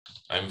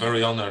I'm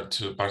very honored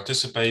to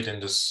participate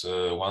in this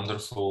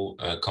wonderful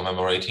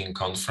commemorating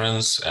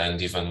conference and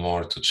even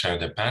more to chair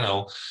the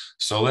panel.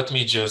 So let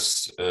me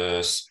just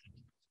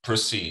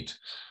proceed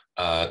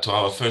to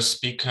our first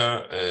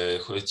speaker,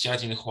 who is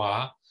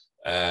Jinhua,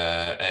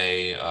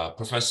 a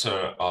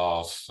professor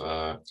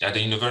at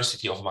the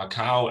University of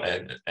Macau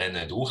and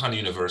at Wuhan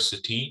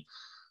University,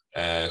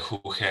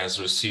 who has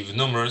received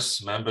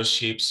numerous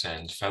memberships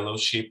and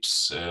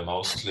fellowships,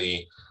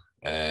 mostly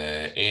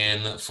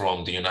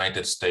from the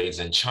United States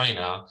and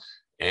China,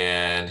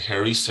 and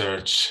her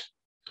research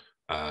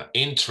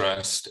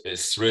interest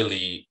is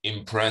really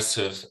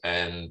impressive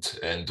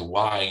and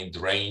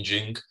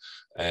wide-ranging,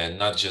 and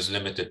not just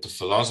limited to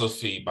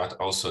philosophy, but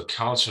also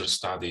culture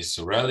studies,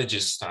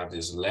 religious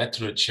studies,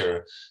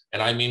 literature,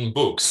 and I mean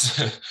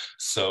books.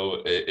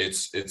 So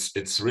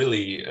it's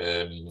really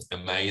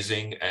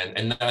amazing,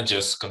 and not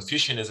just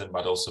Confucianism,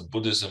 but also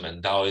Buddhism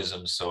and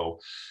Taoism. So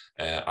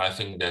I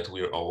think that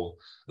we're all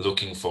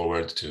looking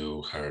forward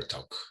to her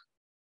talk.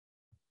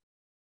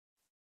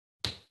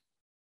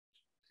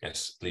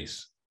 Yes,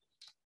 please.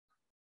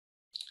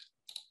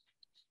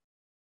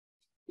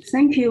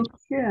 Thank you.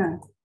 Yeah.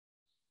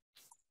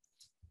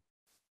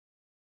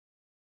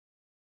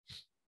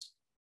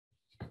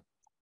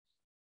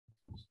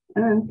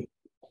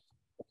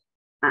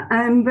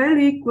 I'm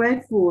very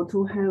grateful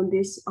to have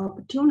this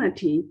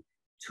opportunity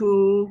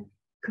to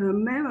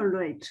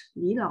commemorate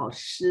Li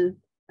Laoshi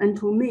and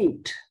to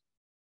meet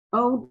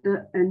old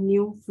and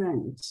new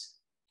friends.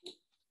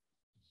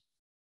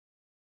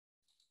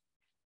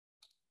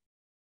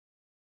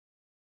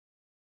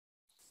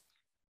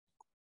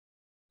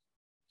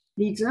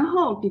 Li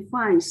Zehou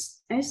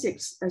defines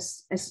ethics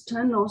as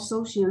external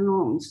social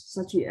norms,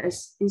 such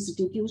as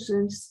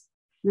institutions,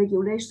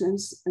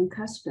 regulations, and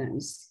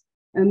customs,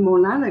 and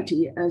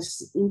morality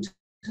as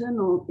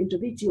internal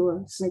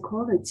individual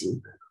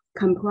psychology,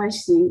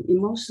 comprising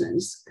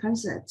emotions,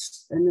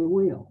 concepts, and the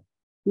will.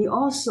 He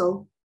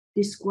also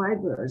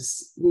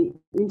describes the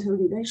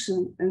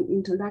interrelation and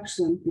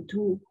interaction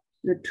between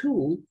the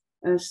two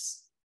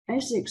as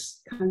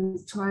ethics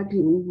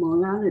constructing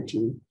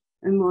morality,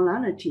 and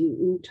morality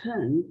in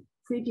turn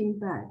feeding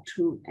back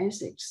to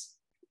ethics.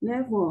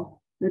 Therefore,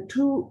 the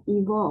two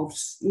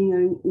evolves in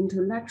an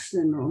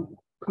interactional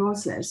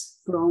process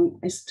from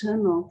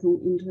external to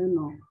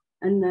internal,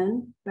 and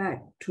then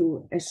back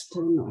to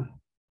external.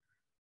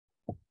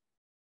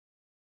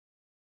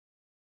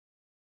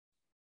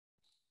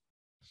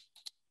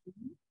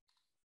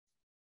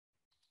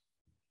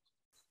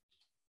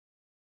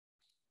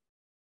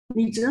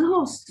 Li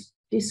Zehou's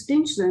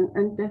distinction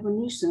and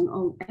definition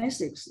of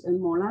ethics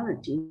and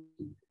morality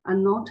are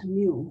not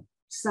new.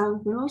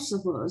 Some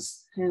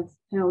philosophers have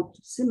held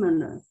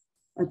similar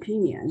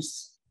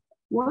opinions.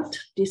 What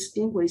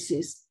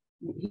distinguishes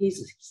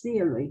his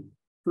theory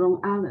from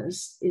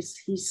others is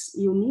his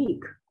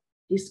unique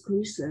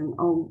description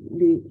of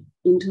the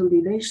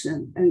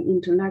interrelation and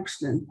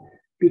interaction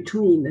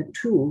between the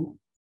two.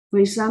 For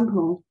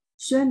example,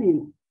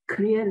 Schelling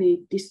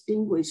clearly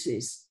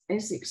distinguishes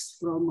ethics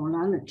from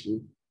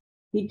morality.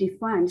 He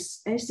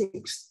defines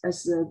ethics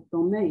as a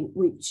domain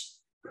which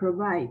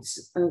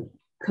provides a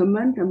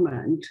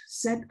commandment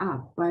set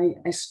up by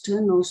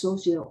external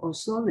social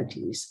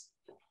authorities,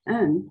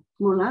 and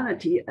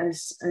morality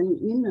as an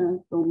inner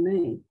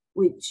domain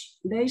which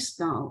lays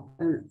down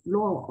a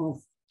law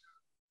of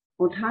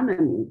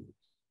autonomy.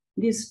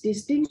 This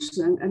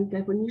distinction and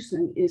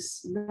definition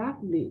is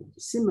roughly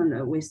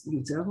similar with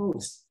Li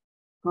Zehou's.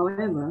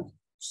 However,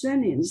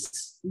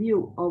 Schelling's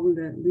view of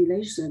the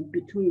relation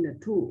between the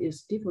two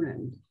is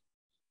different.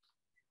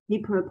 He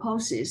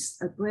proposes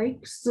a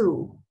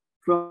breakthrough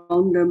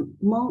from the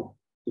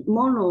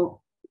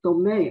moral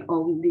domain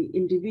of the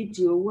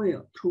individual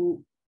will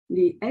to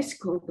the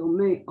ethical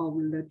domain of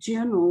the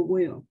general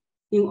will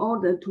in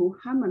order to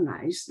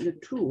harmonize the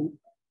two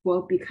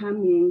for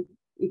becoming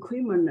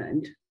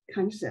equivalent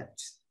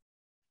concepts.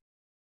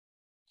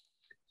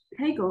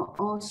 Hegel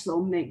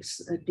also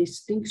makes a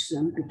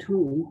distinction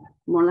between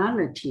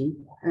morality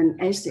and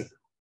ethics.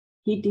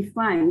 He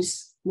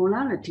defines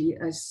morality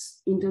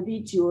as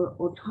individual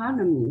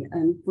autonomy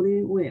and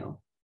free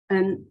will,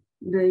 and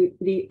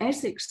the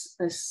ethics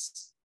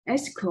as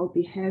ethical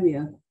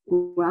behavior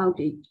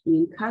grounded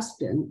in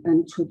custom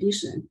and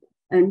tradition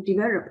and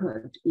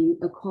developed in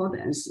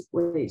accordance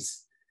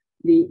with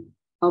the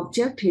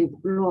objective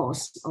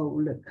laws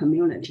of the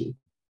community.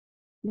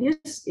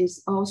 This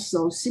is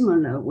also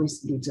similar with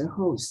Li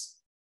Zehou's,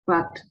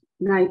 but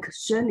like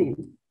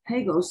Schelling,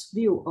 Hegel's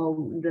view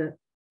of the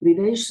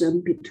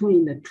relation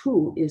between the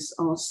two is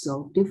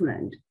also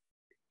different.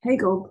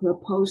 Hegel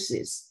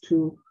proposes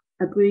to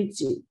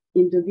abridge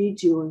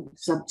individual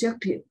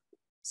subjective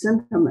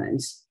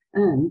sentiments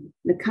and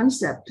the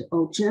concept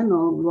of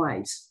general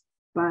rights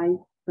by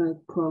a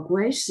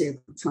progressive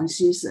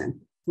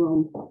transition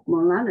from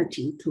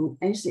morality to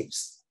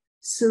ethics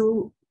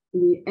through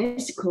the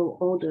ethical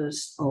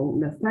orders of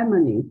the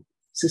family,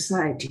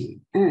 society,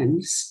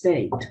 and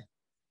state.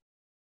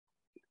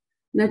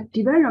 The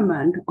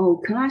development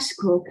of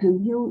classical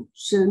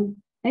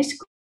Confucian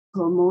ethical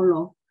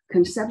moral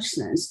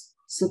conceptions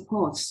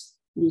supports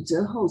the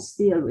Zehou's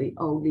theory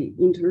of the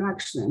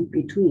interaction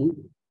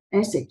between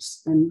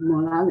ethics and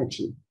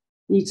morality.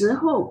 The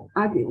Zehou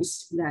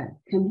argues that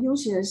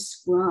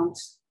Confucius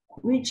grounds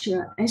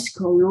richer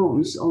ethical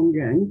norms on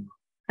Ren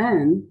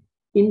and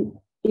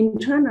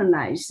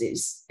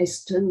internalizes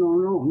external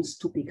norms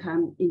to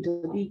become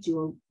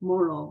individual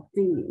moral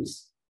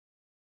feelings.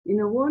 In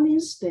a warning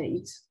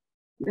state,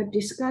 the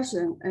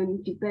discussion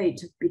and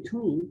debate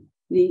between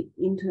the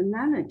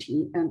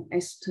internality and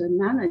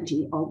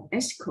externality of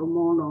ethical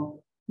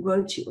moral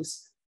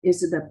virtues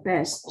is the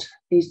best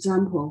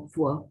example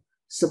for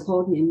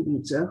supporting the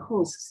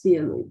Zehou's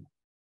theory.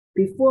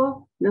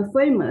 Before the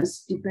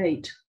famous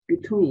debate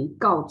between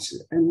Gaozi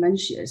and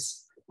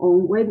Mencius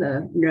on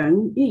whether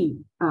Ren Yi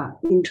are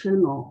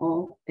internal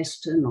or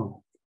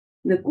external,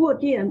 the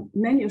Guodian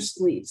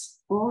manuscripts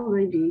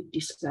already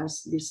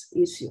discuss this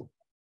issue.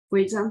 For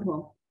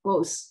example,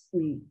 both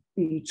Yu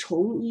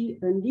Chongyi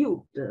and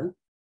Liu De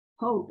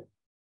hold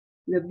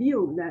the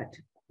view that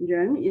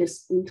Ren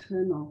is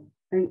internal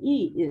and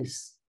Yi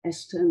is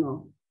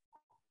external.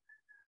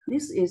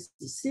 This is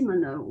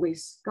similar with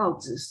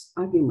Gaozi's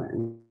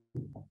argument.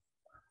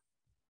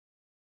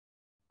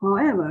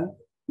 However,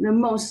 the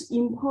most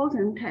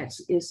important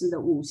text is the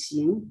Wu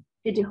Xing.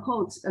 It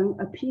holds an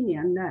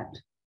opinion that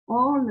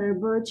all the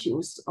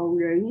virtues of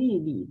Ren Yi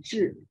Li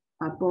Zhi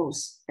are both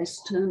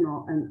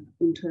external and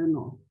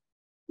internal.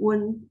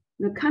 When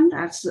the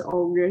conducts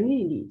of Ren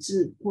Yi Li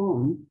Zhi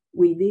form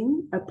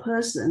within a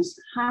person's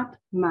heart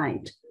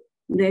mind,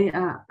 they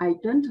are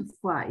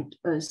identified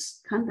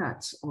as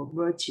conducts of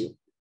virtue.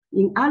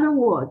 In other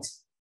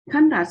words,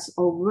 conducts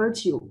of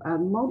virtue are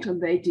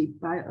motivated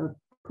by a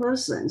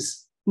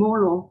person's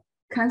moral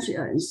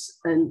conscience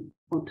and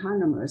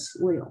autonomous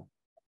will.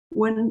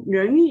 When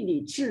Ren Yi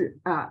Li Zhi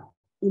are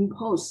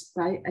imposed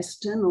by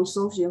external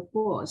social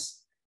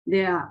force,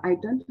 they are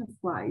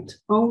identified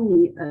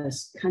only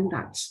as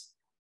conducts.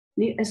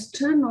 The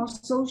external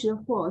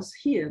social force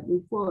here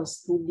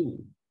refers to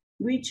the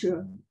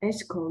richer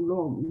ethical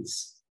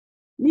norms.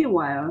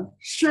 Meanwhile,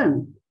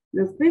 Shen,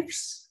 the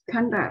fifth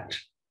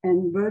conduct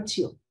and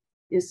virtue,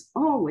 is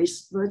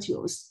always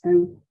virtuous,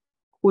 and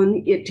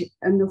when it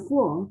and the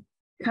four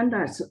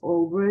conducts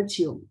of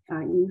virtue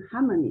are in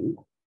harmony,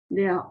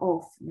 they are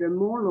of the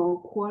moral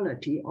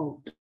quality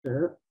of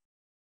the,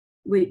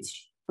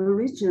 which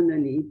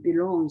originally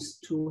belongs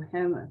to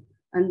heaven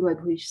and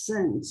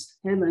represents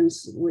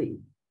heaven's way.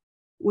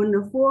 When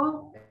the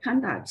four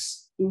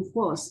conducts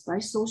enforced by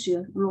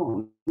social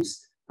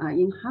norms are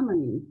in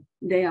harmony,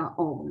 they are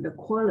of the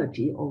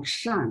quality of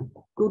Shan,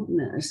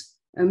 goodness,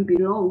 and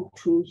belong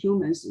to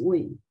human's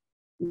way,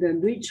 the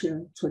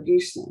richer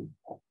tradition.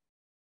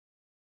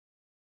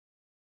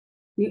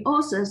 The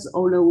authors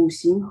of the Wu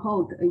Xing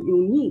hold a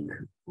unique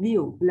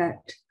view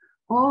that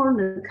all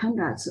the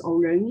conducts of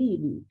Ren Yi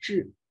Li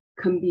Zhi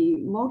can be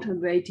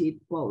motivated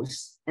both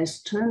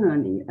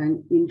externally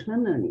and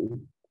internally,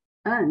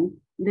 and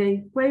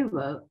they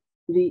favor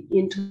the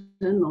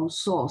internal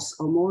source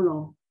of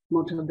moral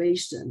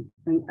motivation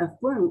and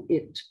affirm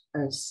it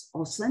as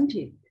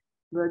authentic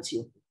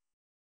virtue.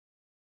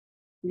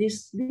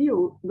 This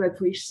view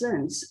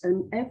represents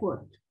an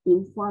effort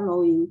in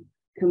following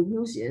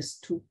Confucius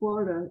to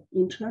further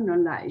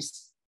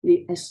internalize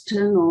the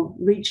external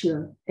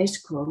richer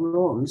ethical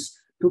norms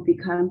to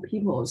become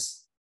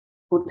people's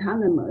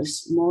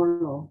autonomous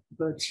moral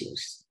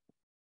virtues.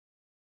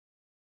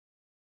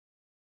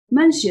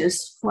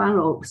 Mencius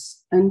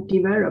follows and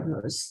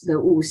develops the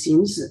Wu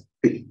Xing's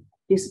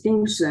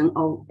distinction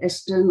of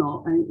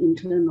external and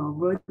internal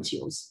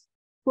virtues.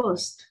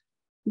 First,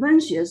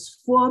 Mencius'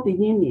 four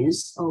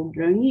beginnings of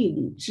Ren Yi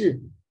Li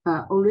Zhi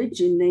are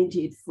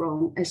originated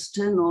from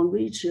external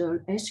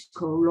richer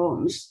ethical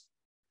norms.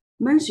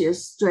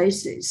 Mencius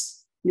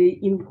stresses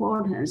the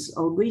importance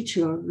of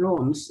richer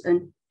norms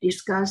and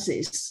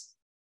discusses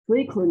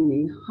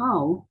frequently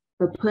how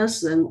a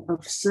person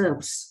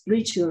observes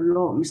richer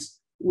norms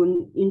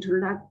when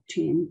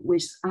interacting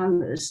with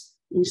others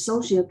in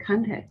social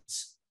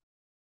contexts.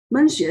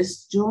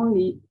 Mencius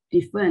strongly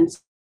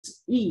defends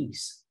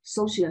Yi's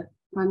social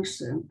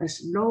function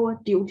as lower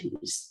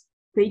duties,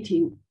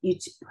 fitting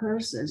each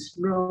person's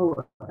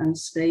role and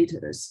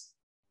status.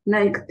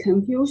 Like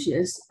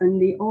Confucius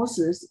and the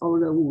authors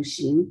of the Wu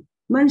Xing,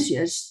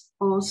 Mencius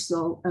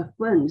also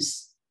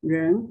affirms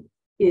Ren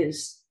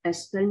is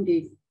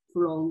extended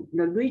from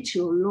the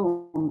ritual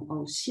norm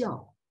of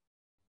Xiao,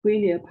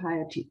 filial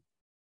piety.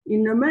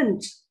 In the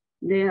Ment,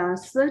 there are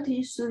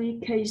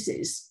 33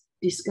 cases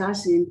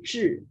discussing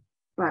Zhi,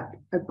 but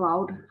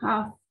about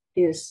half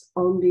is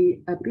on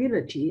the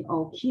ability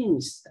of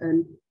kings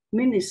and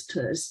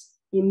ministers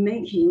in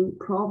making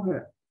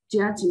proper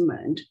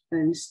judgment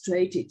and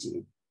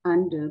strategy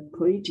under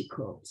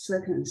political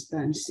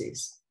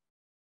circumstances.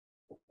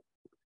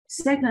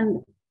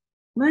 Second,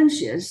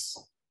 Mencius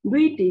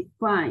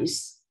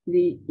redefines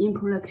the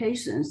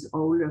implications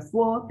of the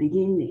four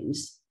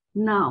beginnings.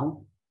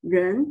 Now,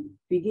 Ren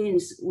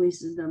begins with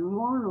the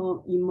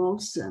moral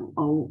emotion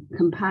of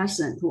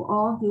compassion to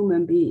all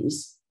human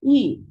beings.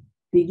 E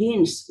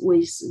begins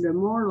with the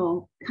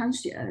moral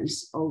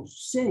conscience of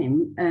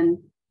shame and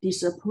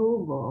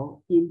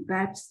disapproval in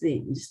bad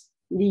things.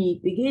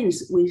 Li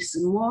begins with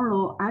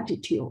moral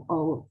attitude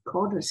of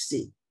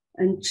courtesy,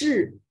 and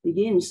Zhi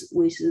begins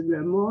with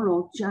the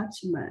moral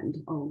judgment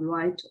of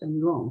right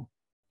and wrong.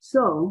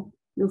 So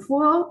the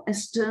four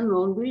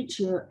external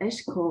ritual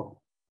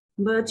ethical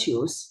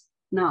virtues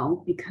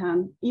now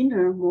become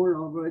inner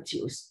moral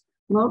virtues,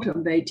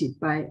 motivated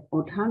by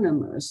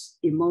autonomous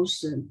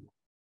emotion,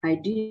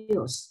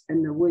 ideals,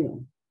 and the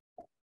will.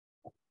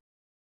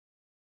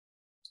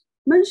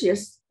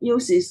 Mencius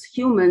uses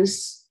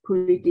humans'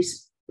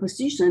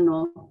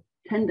 predispositional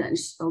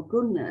tendency of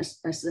goodness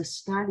as a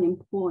starting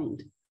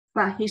point,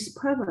 but his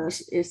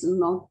purpose is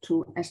not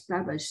to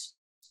establish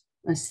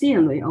a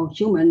theory of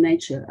human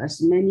nature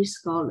as many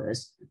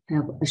scholars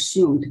have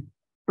assumed,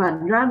 but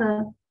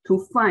rather to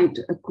find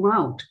a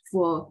ground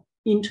for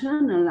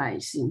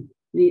internalizing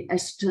the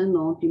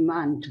external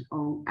demand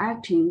of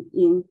acting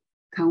in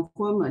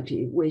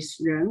conformity with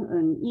Ren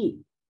and Yi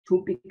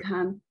to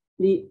become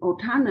the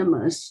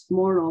autonomous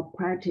moral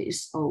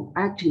practice of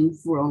acting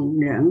from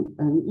Ren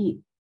and Yi.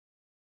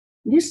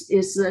 This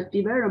is the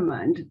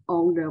development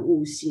of the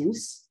Wu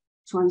Xings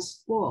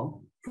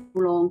transform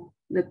from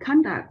the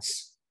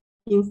conducts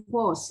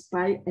enforced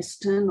by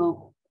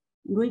external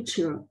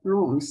ritual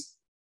norms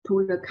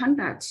to the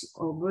conducts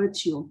of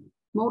virtue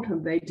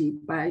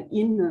motivated by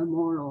inner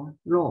moral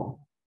law.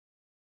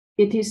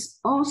 It is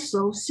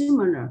also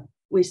similar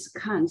with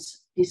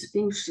Kant's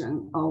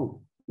distinction of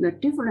the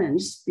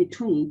difference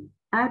between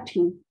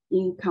acting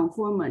in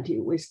conformity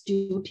with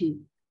duty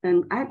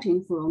and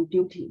acting from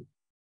duty.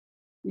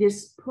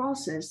 This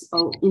process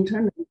of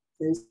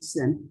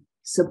internalization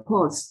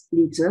supports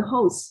Li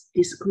Zehou's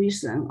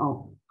description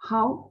of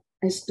how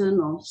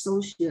external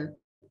social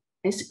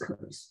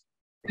ethos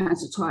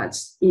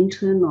constructs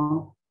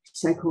internal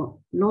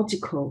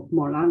psychological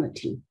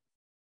morality.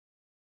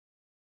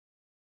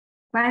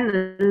 By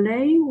the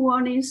late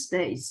warning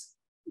states,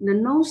 the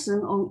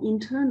notion of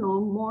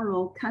internal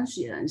moral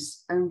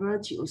conscience and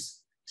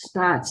virtues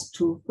starts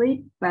to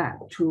fade back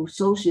to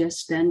social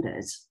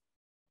standards,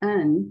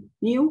 and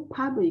new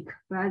public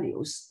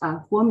values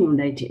are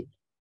formulated.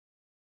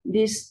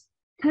 This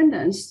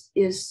tendency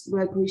is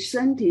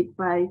represented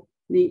by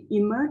the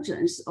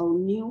emergence of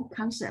new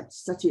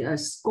concepts such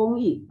as 公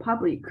义,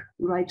 public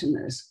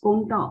rightness,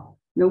 公道,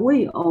 the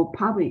way of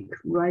public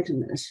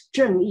rightness,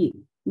 正义,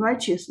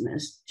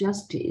 righteousness,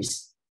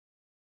 justice.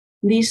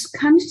 These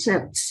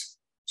concepts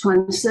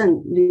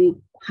transcend the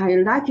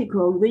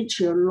hierarchical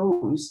ritual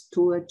norms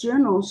to a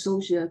general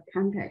social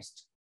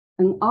context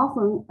and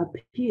often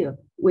appear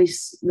with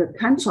the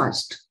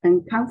contrast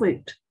and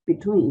conflict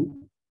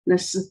between the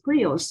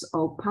spheres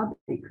of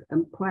public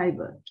and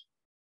private.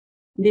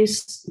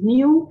 These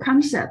new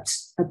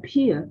concepts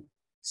appear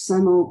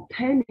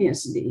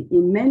simultaneously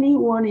in many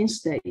warning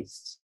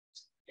states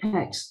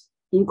texts,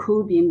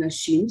 including the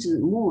荀子、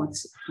墨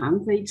子、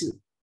韩非子、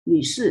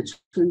吕氏、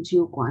春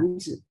秋馆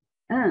子,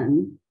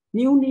 and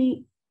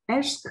newly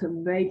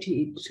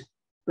excavated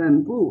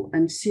bamboo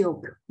and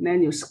silk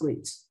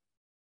manuscripts.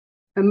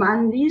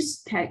 Among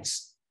these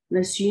texts,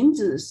 the 荀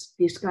子's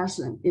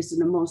discussion is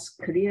the most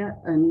clear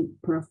and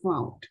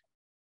profound.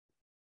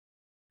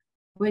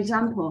 For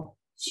example,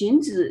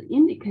 荀子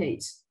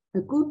indicates a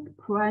good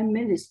prime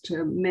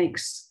minister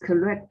makes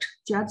correct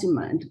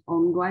judgment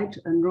on right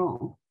and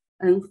wrong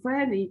and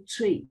fairly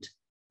treat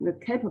the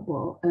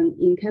capable and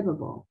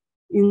incapable.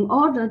 In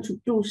order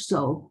to do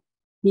so,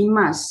 he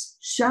must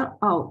shut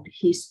out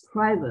his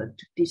private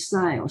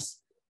desires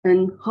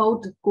and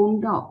hold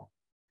公道.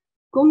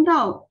 公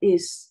道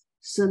is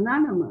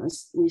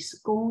synonymous with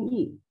公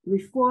义,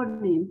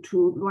 referring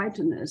to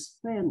rightness,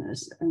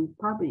 fairness, and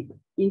public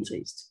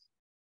interest.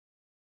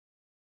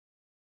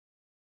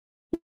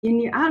 In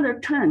the other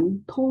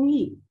term, 通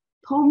义,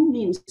 通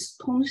means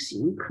通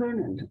行,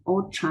 current,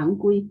 or 常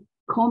规,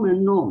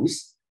 common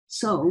norms.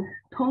 So,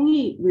 通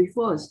义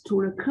refers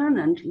to the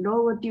current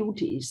lower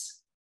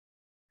duties,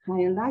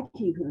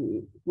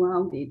 hierarchically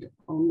grounded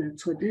on the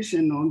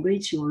traditional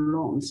ritual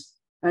norms,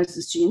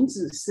 as 荀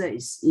子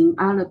says in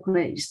other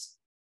places.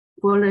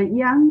 For the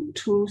young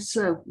to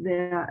serve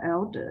their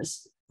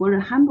elders, for the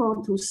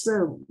humble to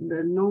serve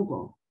the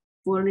noble,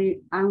 for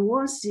the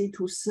unworthy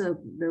to serve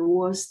the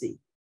worthy.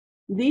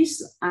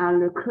 These are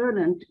the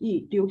current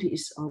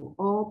duties of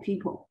all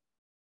people.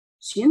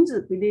 荀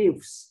子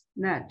believes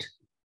that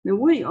the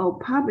way of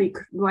public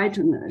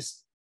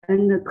rightness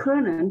and the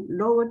current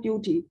lower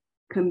duty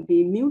can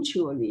be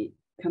mutually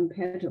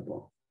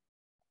compatible.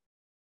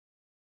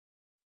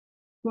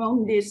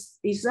 From this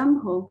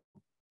example,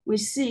 we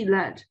see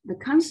that the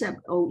concept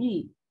of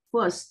Yi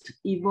first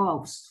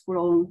evolves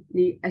from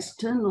the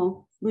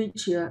external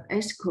ritual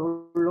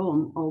ethical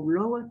norm of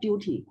lower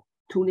duty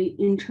to the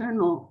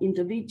internal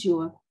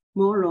individual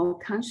moral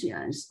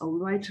conscience of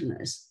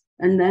rightness,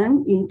 and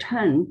then in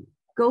turn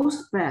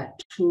goes back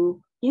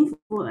to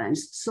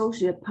influence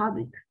social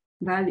public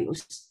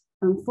values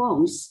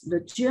informs the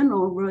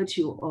general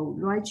virtue of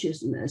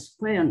righteousness,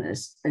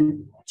 fairness,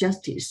 and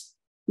justice.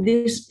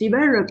 This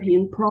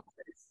developing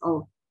process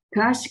of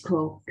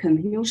classical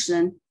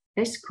Confucian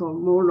ethical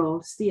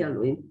moral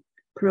theory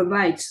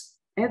provides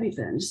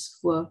evidence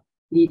for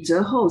the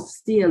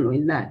Zehou's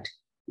theory that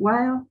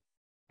while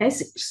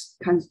ethics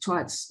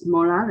constructs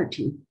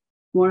morality,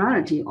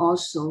 morality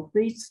also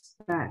feeds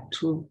back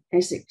to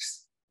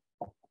ethics.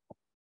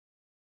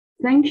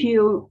 Thank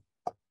you.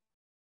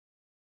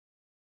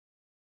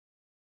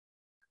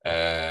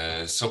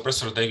 So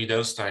Professor David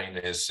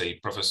Elstein is a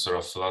professor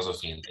of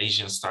philosophy and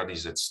Asian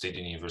studies at State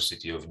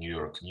University of New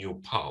York,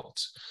 New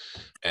Paltz.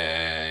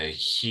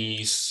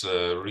 His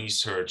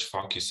research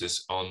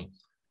focuses on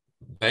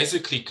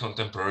basically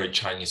contemporary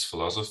Chinese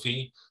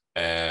philosophy,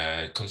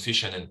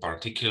 Confucian in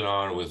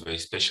particular, with a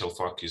special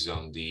focus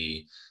on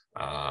the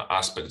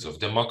aspects of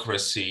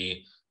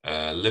democracy,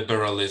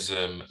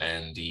 liberalism,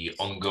 and the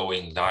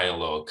ongoing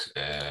dialogue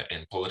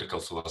in political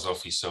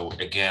philosophy. So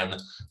again,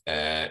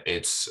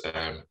 it's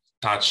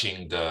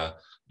touching the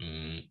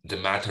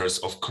matters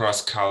of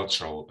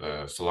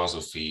cross-cultural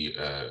philosophy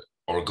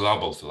or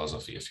global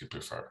philosophy, if you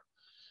prefer.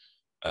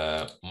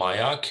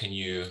 Maya, can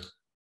you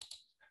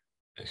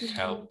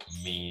help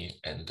me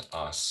and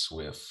us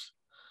with?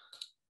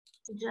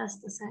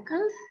 Just a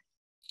second.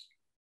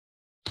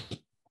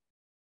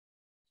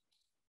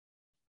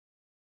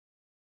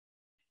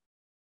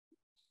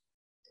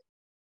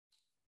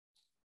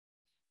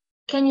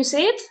 Can you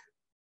say it?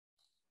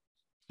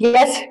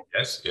 Yes.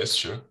 Yes,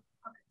 sure.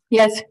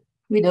 Yes,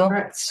 we do. All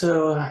right,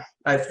 so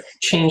I've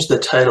changed the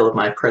title of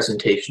my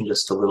presentation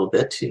just a little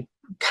bit to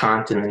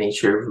Kant and the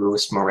Nature of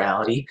Ruist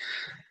Morality,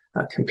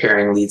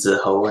 comparing Li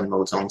Zehou and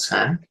Mo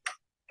Zongsan.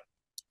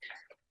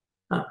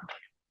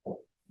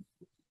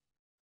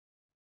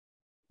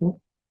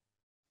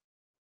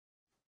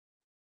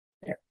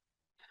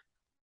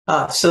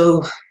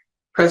 So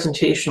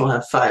presentation will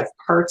have 5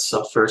 parts.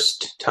 I'll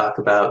first talk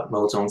about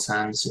Mo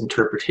Zongsan's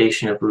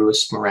interpretation of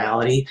Ruist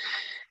morality,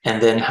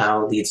 and then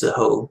how Li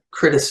Zehou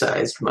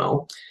criticized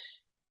Mo,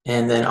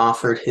 and then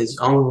offered his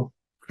own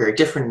very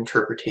different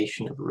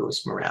interpretation of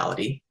Ruist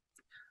morality,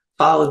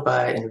 followed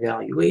by an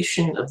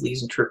evaluation of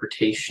Li's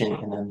interpretation,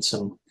 and then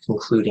some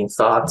concluding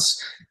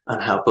thoughts on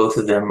how both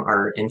of them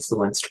are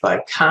influenced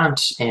by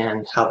Kant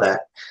and how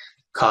that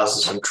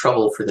causes some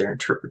trouble for their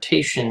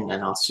interpretation.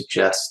 And I'll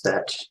suggest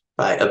that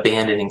by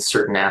abandoning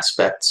certain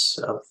aspects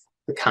of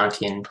the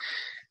Kantian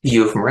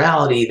view of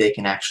morality, they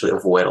can actually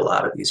avoid a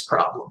lot of these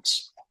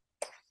problems.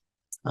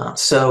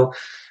 So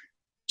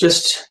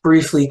just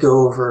briefly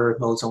go over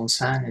Mo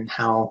Zongsan and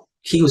how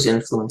he was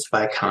influenced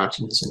by Kant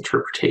in his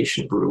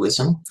interpretation of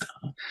Ruism.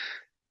 I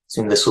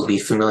assume this will be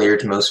familiar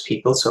to most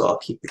people, so I'll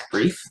keep it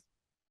brief.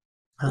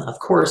 Of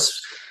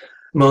course,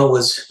 Mo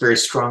was very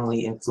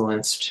strongly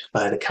influenced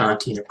by the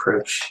Kantian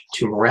approach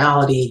to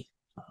morality,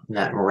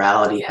 that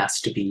morality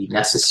has to be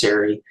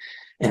necessary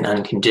and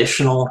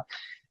unconditional.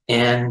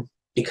 And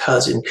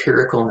because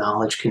empirical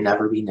knowledge can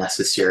never be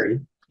necessary,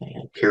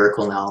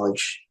 empirical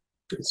knowledge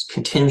is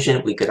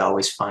contingent, we could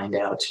always find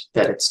out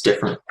that it's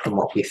different from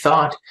what we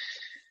thought,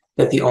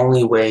 that the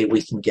only way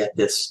we can get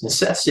this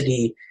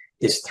necessity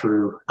is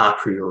through a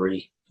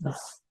priori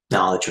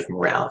knowledge of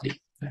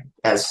morality,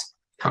 as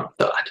Kant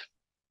thought.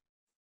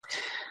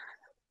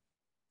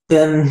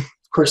 Then,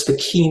 of course, the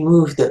key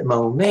move that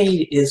Mo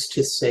made is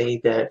to say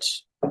that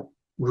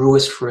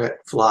Ruist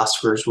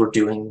philosophers were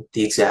doing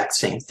the exact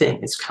same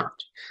thing as Kant.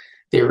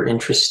 They were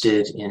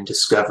interested in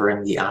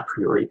discovering the a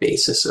priori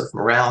basis of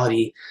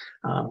morality.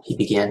 He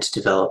began to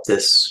develop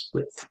this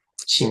with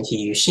Xinti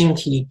Yu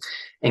Xinti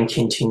and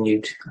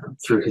continued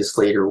through his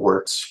later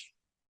works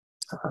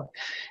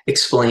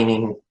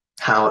explaining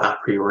how a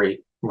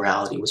priori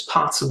morality was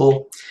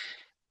possible.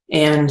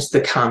 And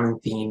the common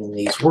theme in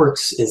these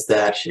works is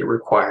that it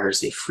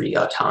requires a free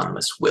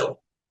autonomous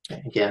will.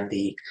 And again,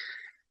 the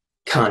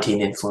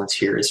Kantian influence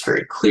here is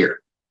very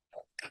clear.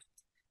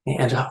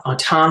 And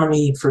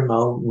autonomy for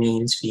Mo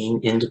means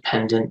being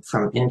independent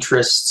from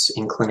interests,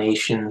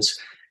 inclinations,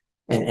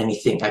 and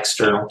anything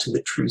external to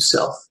the true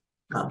self.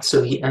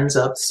 So he ends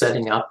up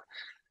setting up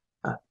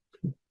a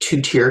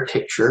 2-tier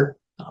picture.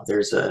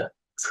 There's a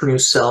true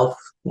self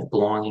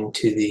belonging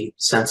to the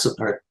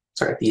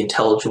the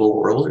intelligible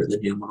world or the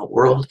noumenal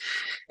world,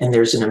 and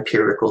there's an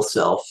empirical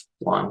self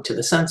belonging to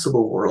the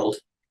sensible world.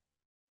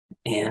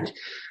 And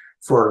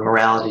for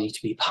morality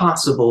to be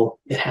possible,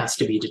 it has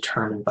to be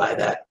determined by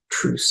that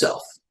true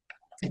self,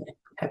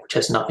 which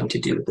has nothing to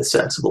do with the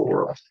sensible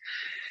world.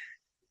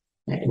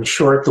 In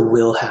short, the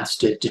will has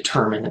to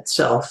determine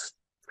itself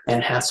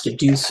and has to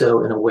do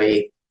so in a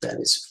way that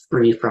is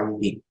free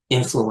from the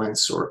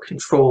influence or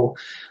control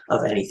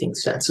of anything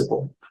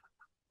sensible.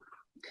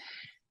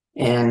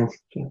 And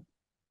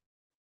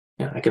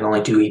I can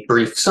only do a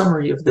brief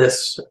summary of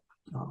this,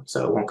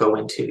 so I won't go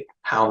into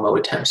how Mo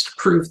attempts to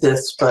prove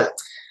this, but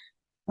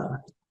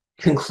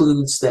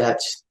concludes that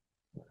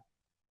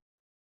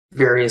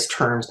various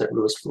terms that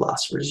Ruist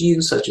philosophers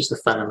use, such as the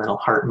fundamental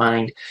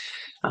heart-mind,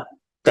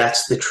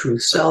 that's the true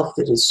self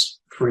that is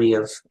free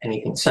of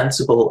anything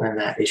sensible, and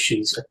that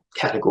issues a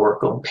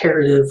categorical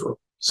imperative or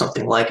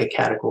something like a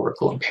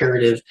categorical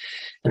imperative,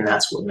 and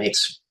that's what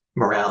makes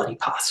morality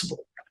possible.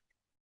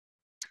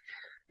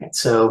 And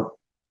so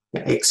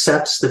it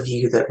accepts the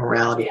view that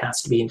morality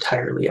has to be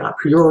entirely a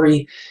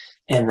priori,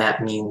 and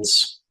that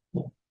means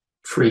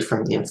free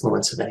from the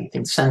influence of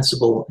anything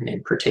sensible, and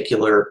in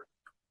particular,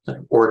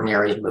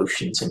 ordinary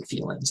emotions and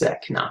feelings.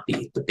 That cannot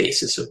be the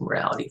basis of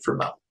morality for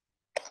Mo.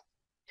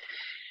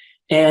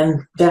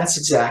 And that's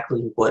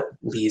exactly what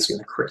Lee is going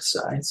to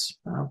criticize,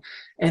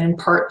 and in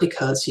part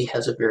because he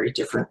has a very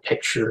different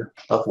picture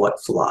of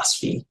what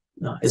philosophy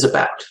is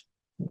about.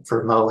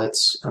 For Mo,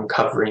 it's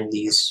uncovering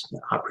these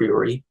a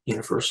priori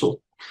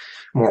universal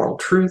moral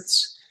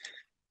truths.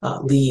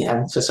 Lee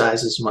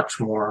emphasizes much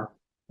more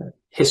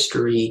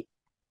history,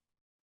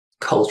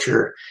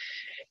 culture,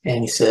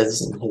 and he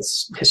says in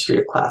his History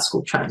of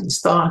Classical Chinese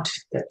Thought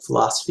that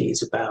philosophy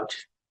is about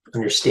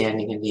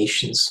understanding a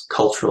nation's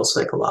cultural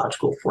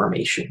psychological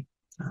formation.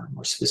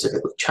 More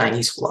specifically,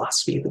 Chinese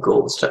philosophy. The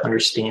goal is to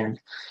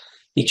understand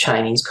the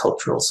Chinese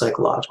cultural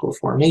psychological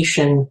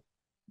formation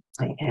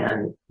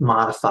and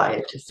modify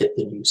it to fit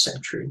the new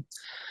century.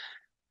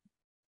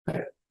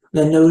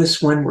 Then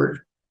notice when we're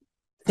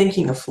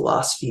thinking of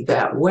philosophy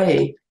that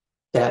way,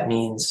 that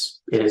means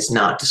it is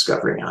not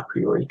discovering a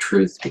priori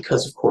truth,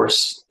 because of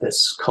course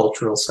this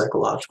cultural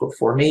psychological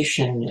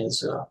formation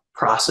is a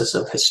process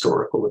of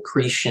historical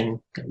accretion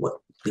and what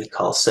we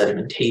call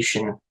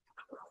sedimentation.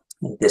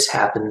 And this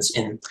happens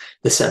in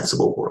the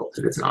sensible world.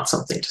 It is not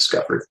something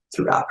discovered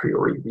through a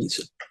priori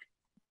reason.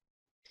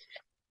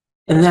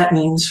 And that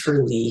means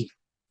for Lee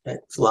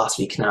that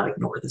philosophy cannot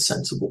ignore the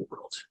sensible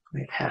world.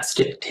 It has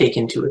to take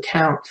into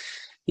account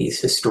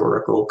these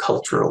historical,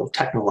 cultural,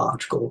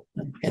 technological,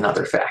 and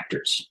other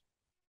factors.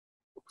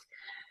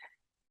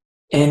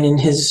 And in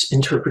his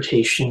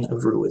interpretation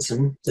of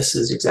Ruism, this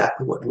is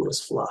exactly what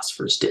Ruist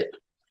philosophers did.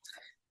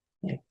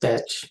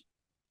 That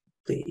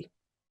the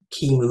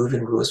key move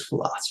in Ruist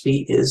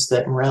philosophy is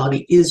that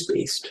morality is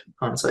based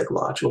on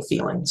psychological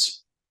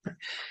feelings,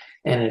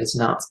 and it is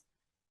not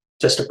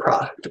just a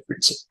product of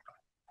reason.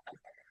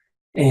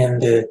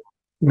 And the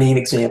main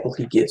example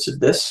he gives of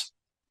this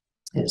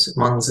is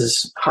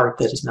Mengzi's heart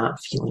that is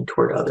not feeling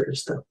toward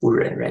others, the Wu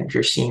Ren Ren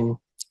Zhi.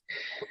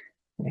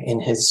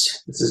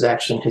 This is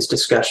actually in his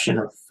discussion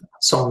of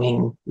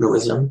Songming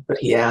Ruism, but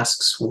he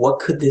asks, what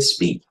could this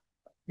be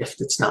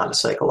if it's not a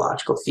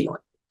psychological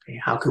feeling?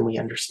 How can we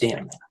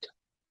understand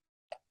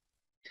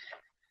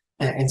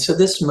that? And so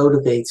this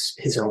motivates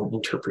his own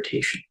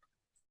interpretation.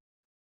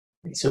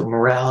 So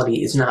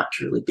morality is not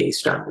purely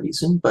based on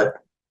reason, but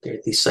there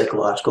are these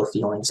psychological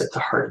feelings at the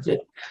heart of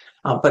it.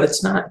 But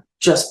it's not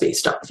just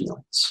based on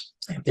feelings.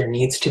 There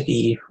needs to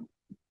be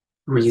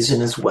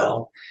reason as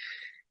well.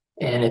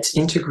 And it's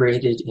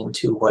integrated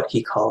into what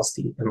he calls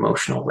the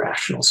emotional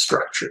rational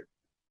structure,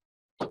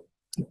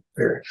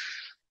 where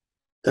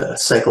the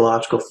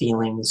psychological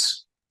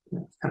feelings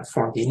kind of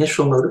form the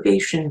initial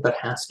motivation, but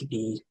has to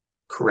be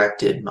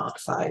corrected,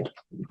 modified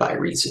by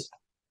reason.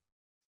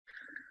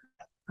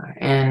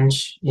 And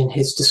in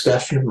his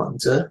discussion of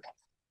Mengzi,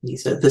 he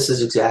said this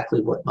is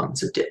exactly what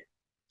Mengzi did.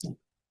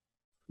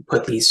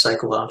 Put these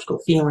psychological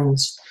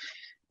feelings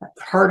at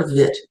the heart of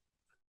it,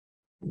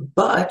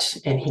 but,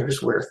 and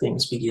here's where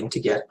things begin to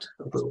get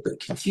a little bit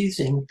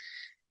confusing,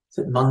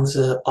 that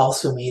Mengzi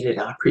also made it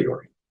a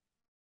priori.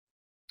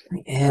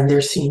 And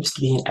there seems to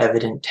be an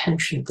evident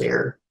tension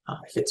there.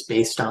 If it's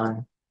based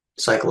on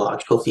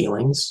psychological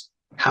feelings,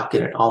 how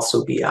can it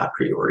also be a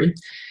priori?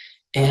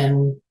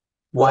 And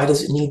why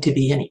does it need to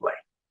be anyway?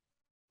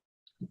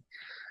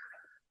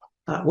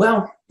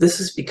 Well, this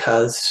is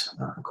because,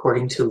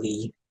 according to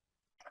Lee,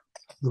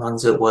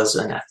 Mengzi was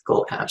an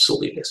ethical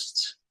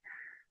absolutist.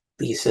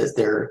 Lee says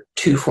there are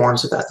two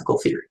forms of ethical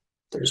theory.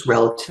 There's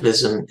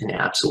relativism and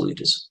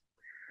absolutism.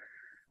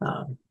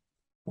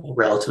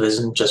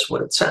 Relativism, just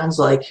what it sounds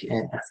like,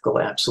 and ethical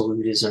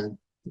absolutism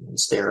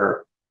means there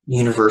are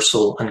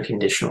universal,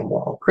 unconditional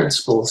moral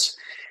principles,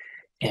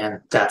 and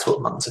that's what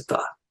Mengzi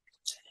thought.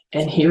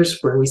 And here's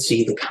where we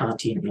see the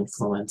Kantian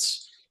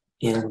influence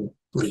in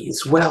Lee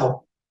as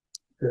well,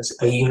 because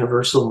a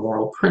universal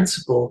moral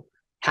principle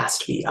has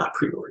to be a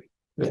priori.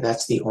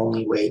 That's the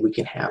only way we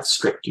can have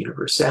strict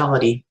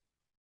universality.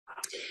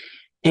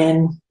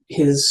 And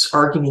his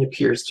argument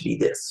appears to be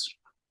this.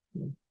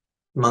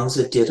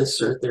 Mengzi did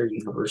assert their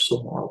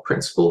universal moral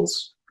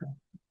principles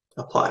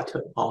apply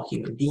to all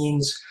human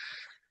beings.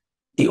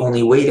 The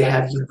only way to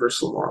have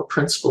universal moral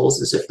principles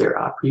is if they're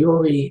a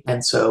priori,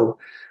 and so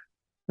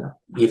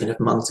even if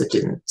Mengzi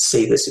didn't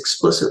say this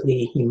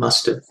explicitly, he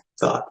must have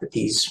thought that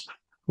these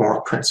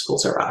moral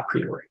principles are a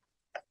priori.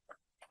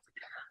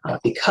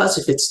 Because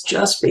if it's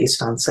just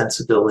based on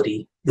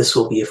sensibility, this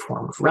will be a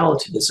form of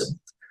relativism,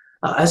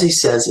 as he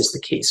says is the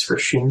case for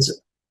Xunzi.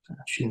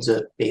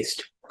 Xunzi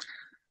based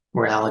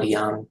morality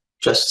on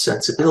just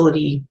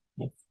sensibility,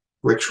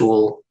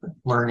 ritual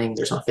learning,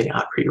 there's nothing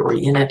a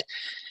priori in it,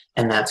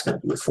 and that's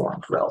going to be a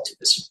form of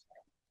relativism.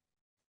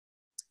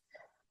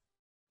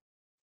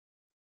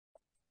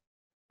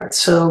 All right,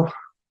 so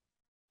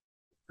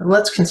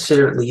let's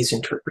consider Li's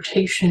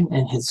interpretation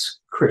and his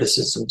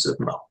criticisms of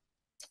Mo.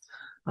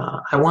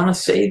 I want to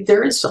say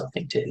there is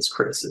something to his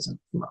criticism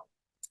of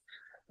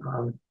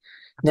Mo.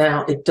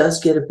 Now, it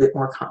does get a bit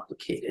more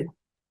complicated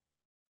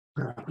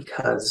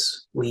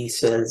because Li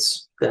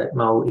says that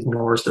Mo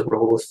ignores the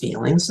role of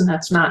feelings, and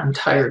that's not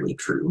entirely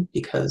true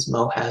because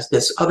Mo has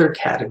this other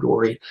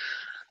category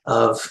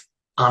of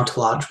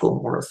ontological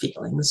moral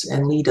feelings,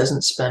 and Li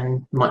doesn't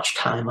spend much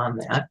time on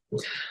that.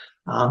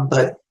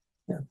 But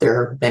there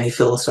are many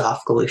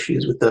philosophical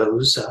issues with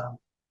those,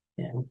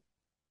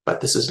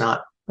 but this is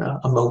not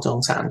a Mo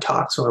Zongsan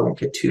talk, so I won't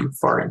get too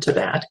far into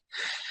that.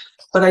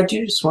 But I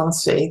do just want to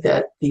say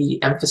that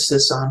the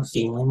emphasis on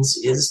feelings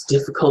is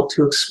difficult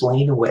to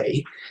explain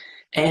away,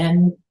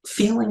 and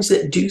feelings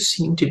that do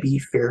seem to be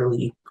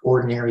fairly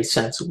ordinary,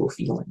 sensible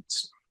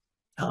feelings.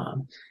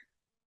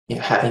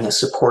 Having a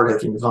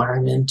supportive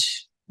environment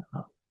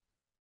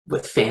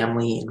with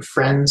family and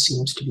friends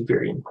seems to be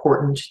very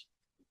important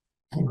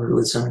in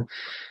Ruism.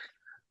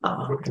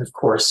 And of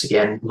course,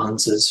 again,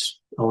 Mengzi's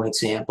own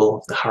example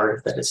of the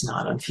heart that is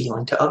not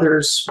unfeeling to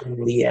others.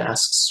 When Li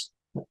asks,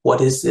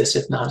 what is this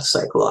if not a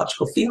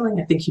psychological feeling?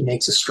 I think he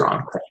makes a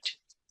strong point.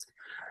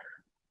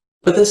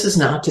 But this is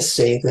not to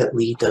say that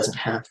Li doesn't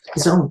have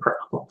his own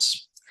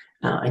problems.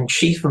 And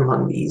chief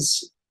among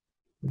these,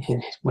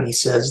 when he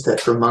says that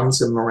for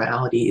Mengzi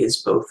morality is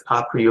both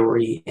a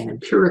priori and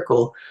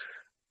empirical,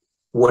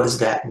 what does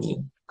that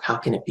mean? How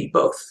can it be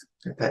both?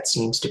 That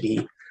seems to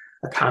be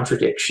a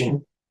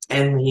contradiction,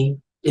 and Li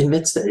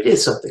admits that it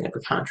is something of a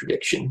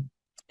contradiction.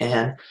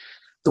 And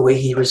the way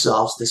he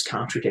resolves this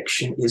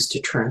contradiction is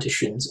to turn to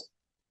Xunzi.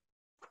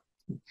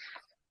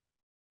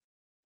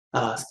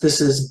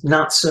 This is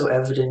not so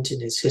evident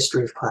in his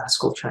History of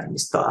Classical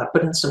Chinese Thought,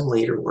 but in some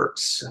later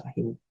works,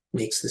 he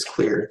makes this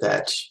clear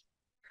that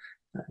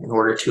in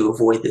order to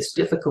avoid this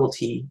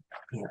difficulty,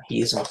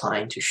 he is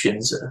inclined to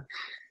Xunzi.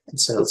 And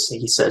so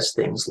he says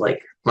things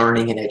like,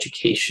 learning and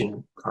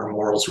education are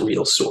moral's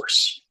real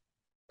source.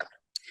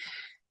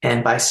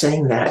 And by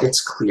saying that,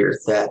 it's clear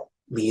that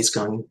Li is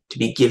going to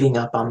be giving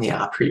up on the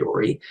a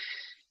priori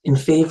in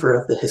favor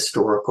of the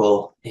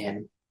historical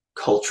and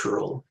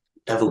cultural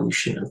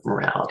evolution of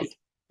morality,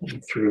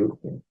 and through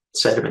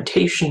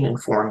sedimentation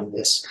and forming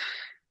this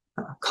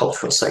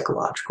cultural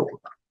psychological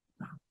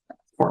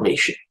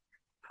formation.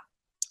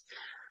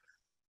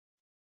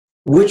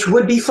 Which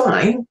would be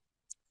fine,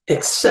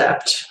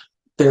 except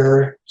there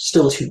are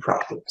still two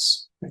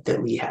problems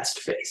that Li has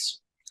to face.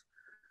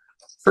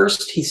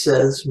 First, he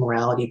says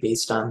morality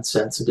based on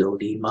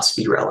sensibility must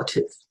be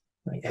relative,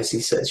 right? As he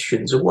says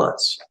Xunzi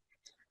was.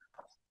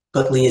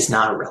 But Li is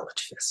not a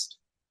relativist.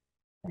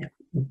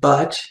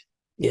 But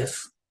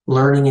if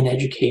learning and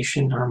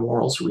education are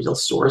moral's real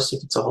source,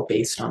 if it's all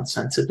based on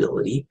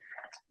sensibility,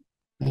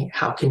 right,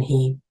 how can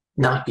he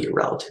not be a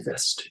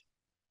relativist?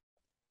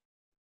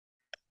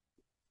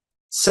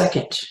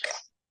 Second,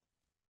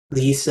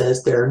 Li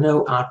says there are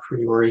no a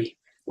priori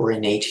or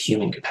innate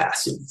human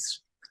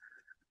capacities.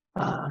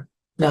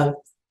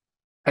 Now,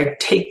 I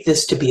take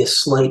this to be a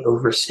slight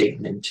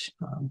overstatement,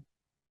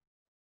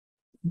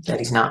 that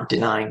he's not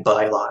denying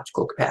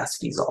biological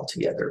capacities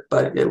altogether,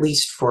 but at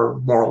least for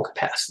moral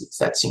capacities,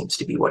 that seems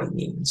to be what he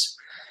means.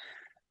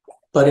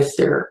 But if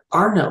there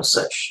are no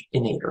such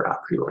innate or a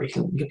priori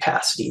human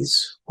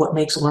capacities, what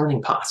makes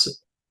learning possible?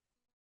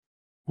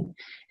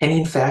 And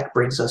in fact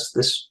brings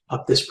us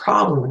up this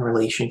problem in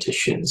relation to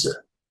Xunzi.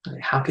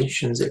 How can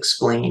Xunzi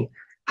explain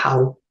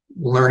how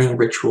learning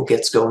ritual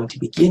gets going to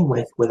begin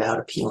with without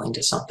appealing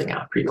to something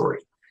a priori?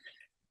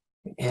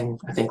 And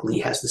I think Li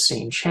has the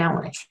same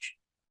challenge.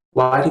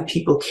 Why do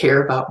people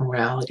care about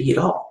morality at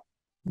all?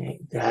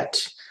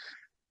 That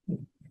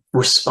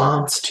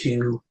response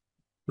to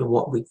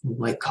what we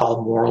might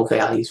call moral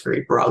values,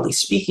 very broadly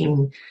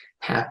speaking,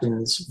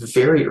 happens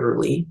very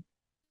early,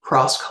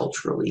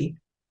 cross-culturally,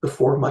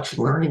 before much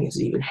learning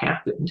has even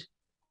happened.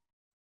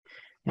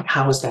 And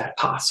how is that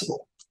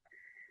possible?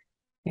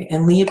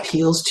 And Li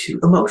appeals to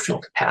emotional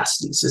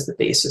capacities as the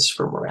basis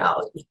for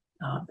morality.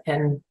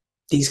 And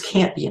these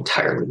can't be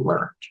entirely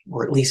learned,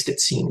 or at least it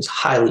seems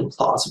highly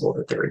implausible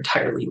that they're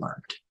entirely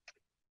learned.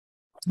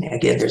 And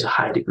again, there's a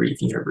high degree of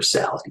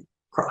universality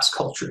across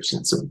cultures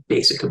and some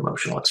basic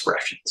emotional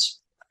expressions.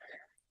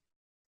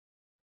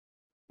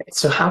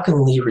 So how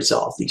can Li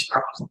resolve these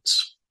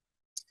problems?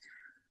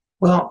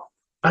 Well,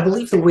 I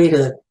believe the way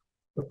to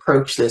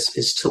approach this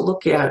is to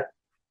look at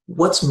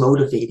what's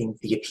motivating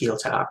the appeal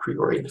to a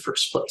priori in the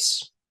first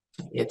place.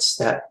 It's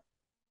that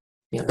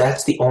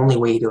that's the only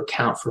way to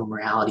account for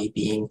morality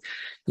being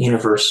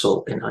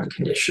universal and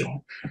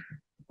unconditional.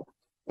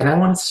 And I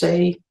want to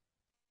say,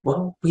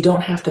 well, we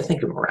don't have to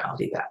think of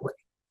morality that way.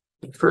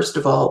 First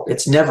of all,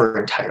 it's never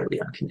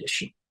entirely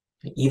unconditional.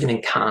 Even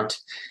in Kant,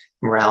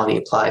 morality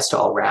applies to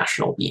all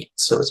rational beings,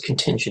 so it's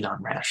contingent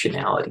on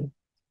rationality.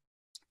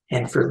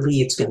 And for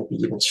Li, it's going to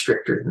be even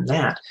stricter than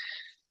that,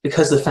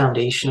 because the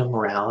foundation of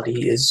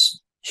morality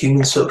is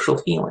human social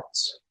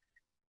feelings.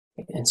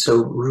 And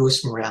so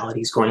Ruist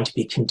morality is going to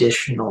be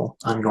conditional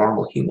on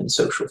normal human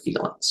social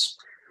feelings.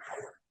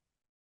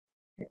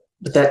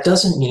 But that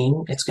doesn't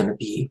mean it's going to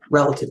be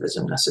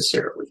relativism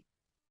necessarily,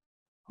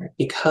 right?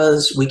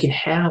 Because we can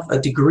have a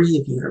degree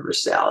of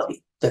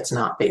universality that's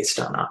not based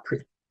on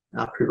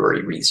a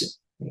priori reason,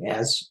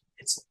 as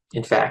it's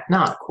in fact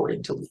not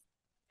according to Lee.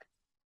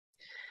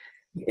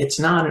 It's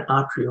not an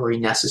a priori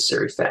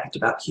necessary fact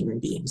about human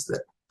beings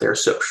that they're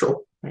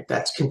social, right?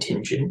 That's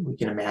contingent. We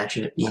can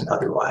imagine it being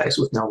otherwise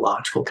with no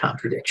logical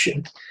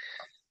contradiction.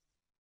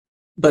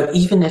 But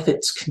even if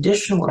it's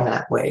conditional in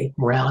that way,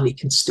 morality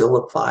can still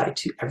apply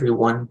to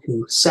everyone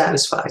who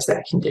satisfies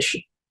that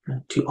condition,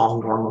 to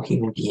all normal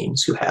human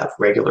beings who have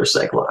regular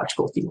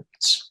psychological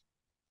feelings.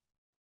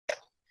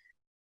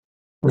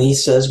 Lee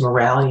says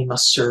morality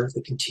must serve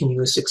the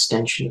continuous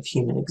extension of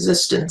human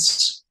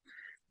existence,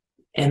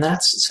 and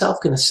that's itself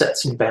going to set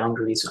some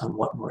boundaries on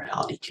what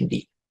morality can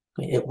be.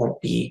 It won't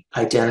be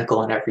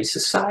identical in every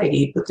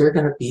society, but there are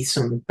going to be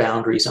some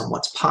boundaries on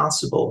what's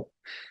possible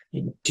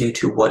due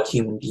to what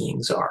human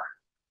beings are.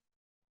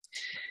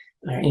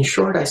 In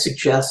short, I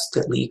suggest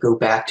that Lee go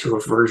back to a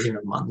version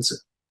of Munzer.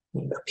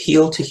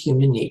 Appeal to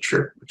human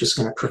nature, which is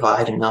going to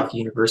provide enough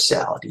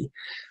universality,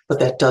 but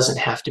that doesn't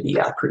have to be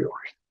a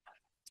priori.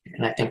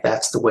 And I think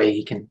that's the way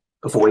he can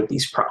avoid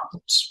these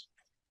problems.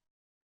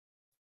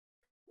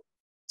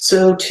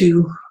 So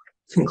to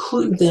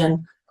conclude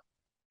then,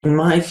 in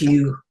my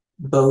view,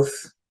 both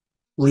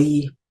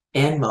Lee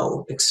and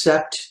Mo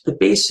accept the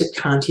basic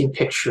Kantian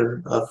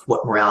picture of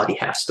what morality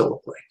has to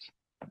look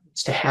like.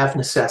 It's to have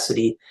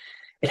necessity,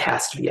 it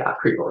has to be a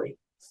priori.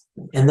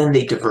 And then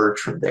they diverge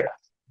from there.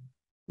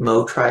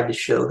 Mo tried to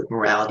show that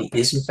morality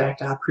is in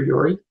fact a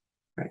priori,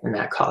 right? And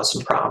that caused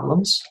some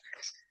problems.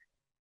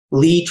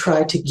 Lee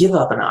tried to give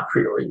up an a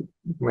priori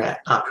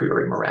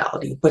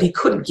morality, but he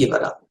couldn't give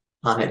it up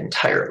on it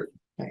entirely,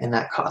 right? And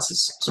that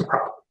causes some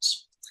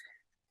problems.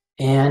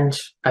 And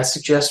I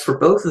suggest for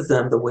both of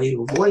them, the way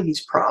to avoid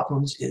these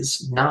problems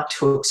is not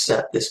to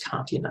accept this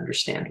Kantian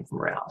understanding of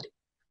morality.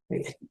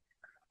 In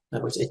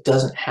other words, it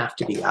doesn't have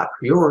to be a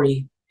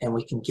priori, and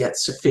we can get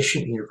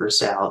sufficient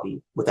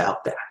universality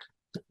without that.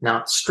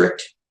 Not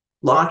strict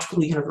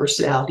logical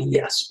universality,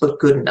 yes, but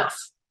good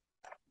enough.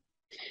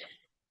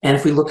 And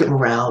if we look at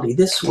morality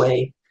this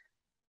way,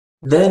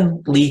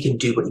 then Lee can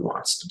do what he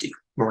wants to do.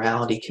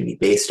 Morality can be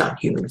based on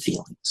human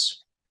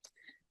feelings.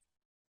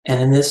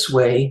 And in this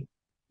way,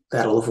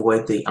 that'll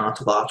avoid the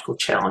ontological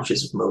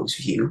challenges of Mo's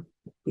view.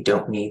 We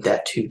don't need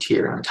that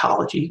two-tier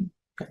ontology.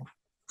 It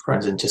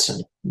runs into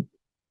some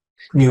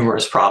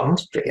numerous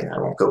problems, which again I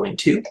won't go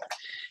into.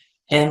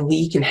 And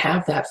Lee can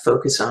have that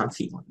focus on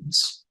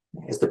feelings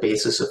as the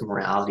basis of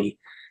morality,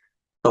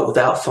 but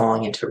without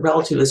falling into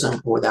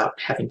relativism or without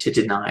having to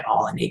deny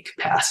all innate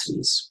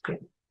capacities,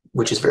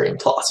 which is very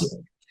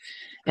implausible.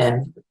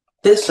 And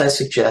this, I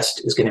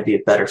suggest, is going to be a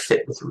better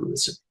fit with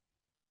Ruism.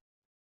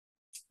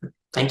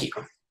 Thank you.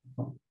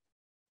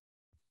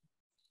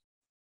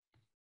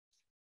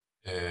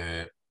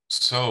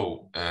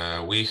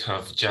 We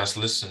have just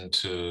listened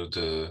to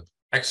the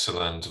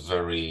excellent,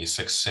 very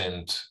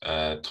succinct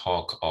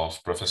talk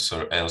of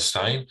Professor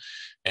Elstein.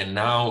 And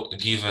now,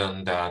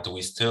 given that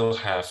we still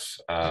have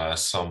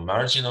some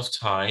margin of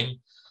time,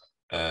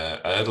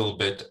 a little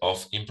bit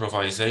of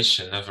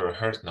improvisation never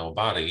hurt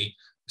nobody.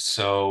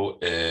 So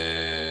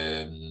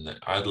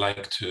I'd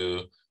like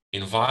to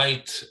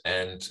invite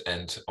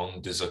and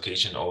on this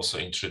occasion also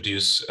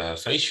introduce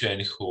Fei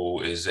Xuan,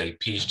 who is a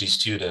PhD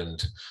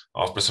student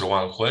of Professor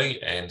Wang Hui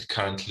and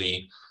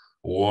currently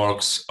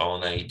works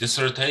on a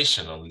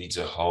dissertation on Li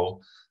Zehou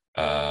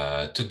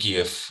to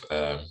give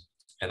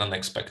an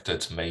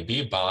unexpected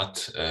maybe,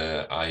 but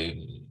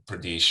I'm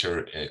pretty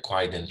sure a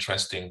quite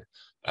interesting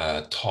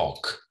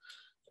talk.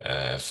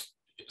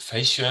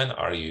 Fei Xuan,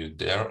 are you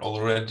there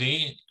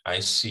already? I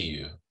see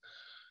you.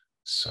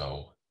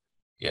 So,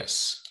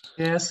 yes.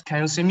 Yes,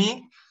 can you see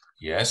me?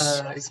 Yes.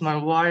 Is my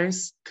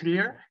voice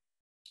clear?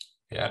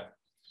 Yeah.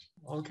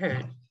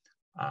 Okay.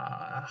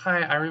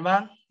 Hi,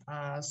 everyone.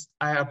 I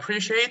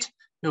appreciate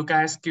you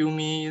guys give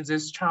me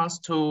this chance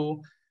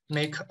to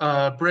make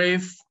a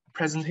brief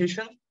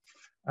presentation.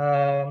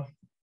 I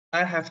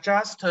have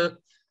just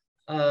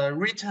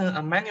written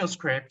a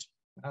manuscript.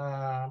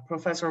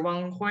 Professor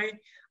Wang Hui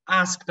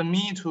asked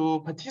me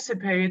to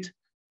participate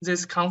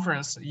this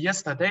conference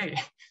yesterday.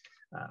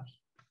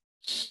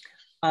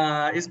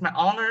 It's my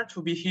honor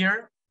to be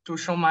here to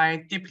show my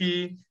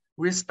deeply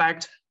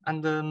respect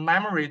and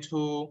memory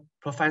to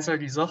Professor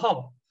Li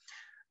Zehou.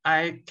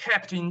 I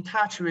kept in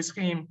touch with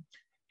him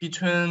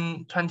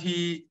between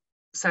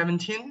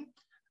 2017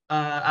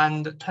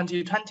 and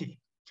 2020.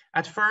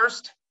 At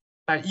first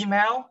by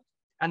email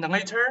and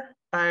later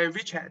by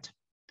WeChat.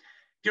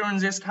 During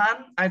this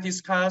time, I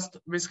discussed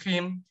with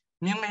him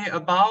mainly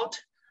about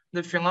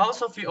the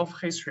philosophy of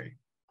history.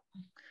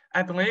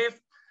 I believe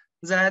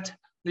that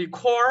the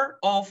core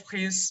of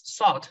his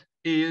thought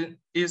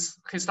is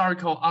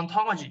historical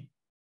ontology.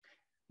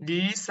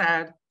 Li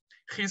said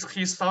his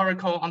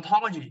historical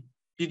ontology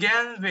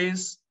began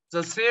with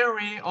the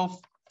theory of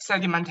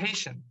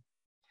sedimentation,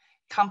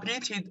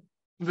 completed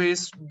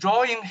with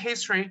drawing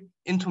history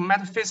into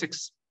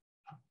metaphysics.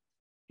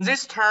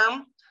 This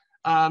term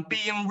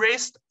being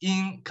raised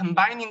in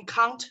combining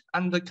Kant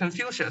and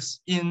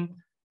Confucius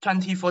in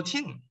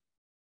 2014.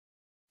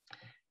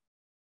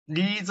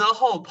 Li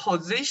Zehou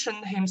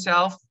positioned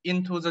himself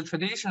into the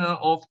tradition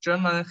of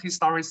German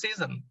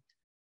historicism.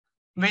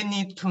 We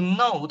need to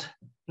note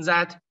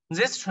that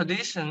this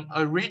tradition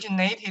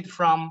originated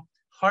from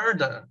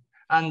Herder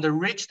and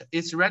reached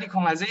its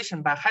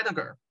radicalization by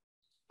Heidegger.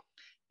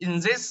 In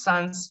this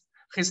sense,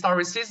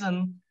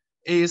 historicism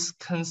is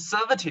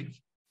conservative,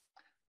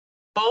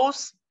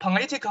 both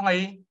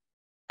politically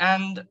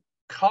and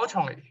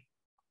culturally.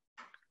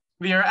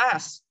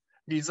 Whereas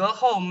Li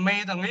Zehou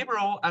made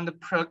liberal and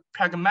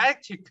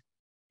pragmatic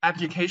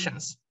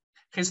applications,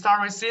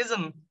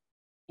 historicism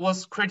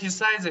was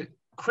criticized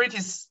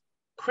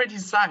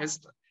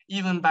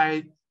even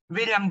by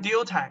William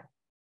Dilthey,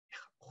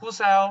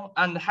 Husserl,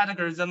 and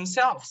Heidegger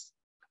themselves.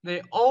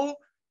 They all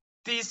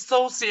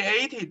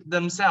dissociated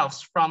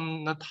themselves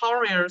from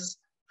notorious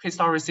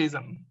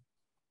historicism.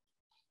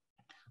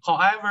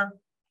 However,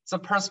 the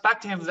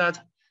perspective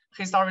that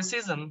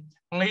historicism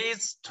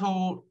leads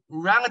to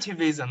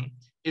relativism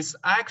is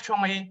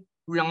actually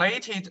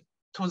related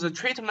to the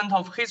treatment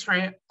of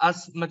history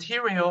as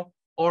material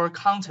or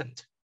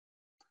content.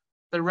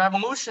 The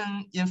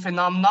revolution in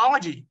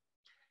phenomenology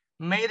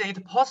made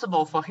it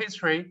possible for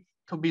history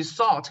to be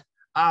thought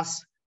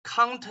as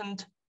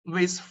content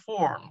with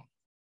form.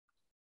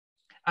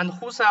 And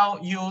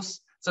Husserl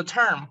used the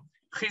term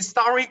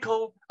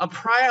historical a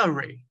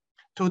priori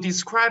to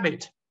describe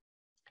it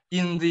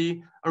in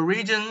the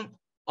origin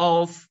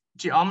of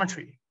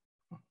geometry.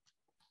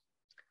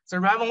 The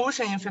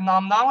revolution in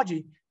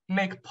phenomenology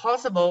made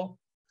possible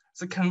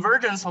the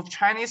convergence of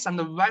Chinese and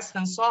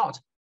Western thought.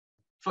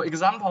 For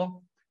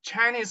example,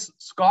 Chinese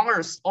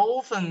scholars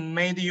often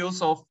made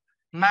use of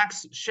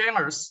Max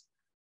Scheller's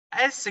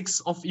ethics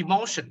of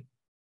emotion.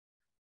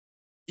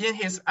 In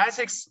his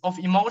ethics of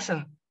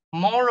emotion,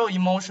 moral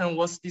emotion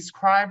was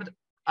described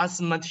as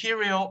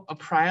material a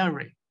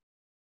priori.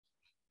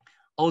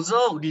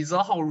 Although Li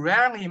Zehou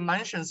rarely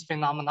mentions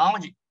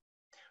phenomenology,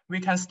 we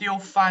can still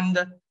find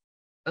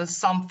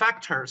some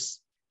factors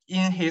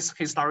in his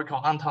historical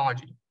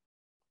ontology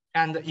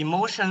and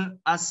emotion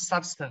as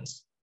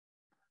substance.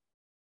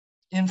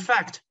 In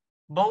fact,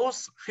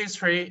 both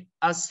history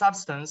as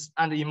substance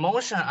and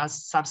emotion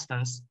as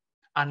substance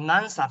are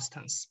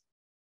non-substance.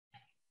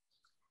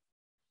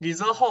 Li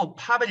Zehou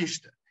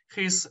published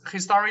his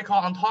historical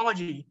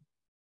ontology,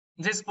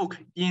 this book,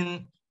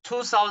 in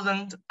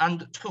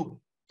 2002.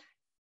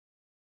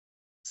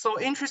 So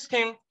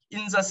interesting,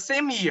 in the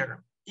same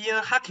year,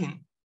 Ian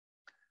Hacking,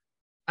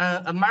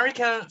 an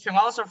American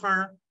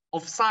philosopher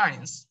of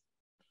science,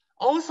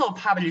 also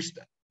published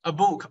a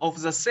book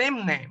of the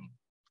same name,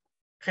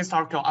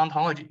 Historical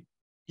Ontology,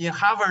 in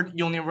Harvard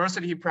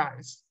University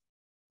Press.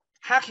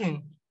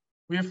 Hacking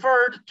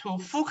referred to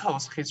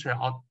Foucault's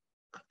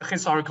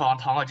historical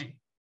ontology.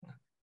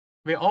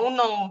 We all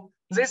know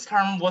this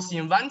term was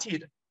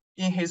invented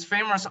in his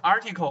famous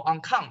article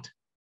on Kant,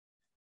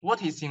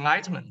 What is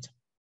Enlightenment?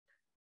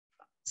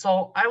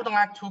 So I would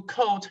like to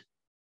quote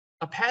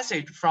a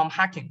passage from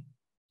Hacking.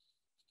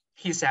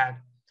 He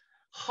said,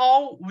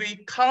 "How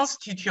we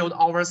constitute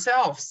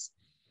ourselves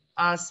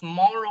as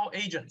moral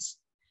agents.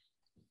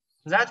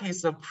 That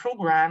is the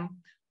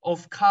program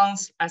of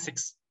Kant's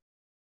ethics."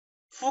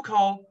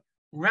 Foucault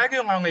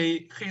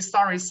regularly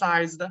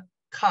historicized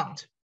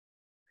Kant.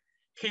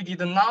 He did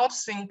not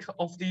think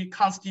of the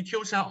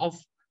constitution of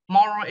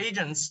moral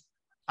agents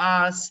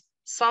as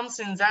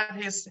something that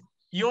is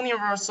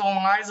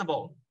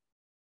universalizable,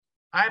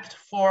 apt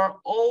for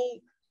all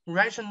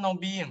rational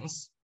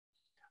beings.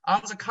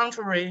 On the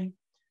contrary,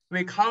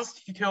 we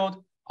constitute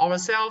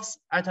ourselves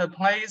at a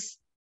place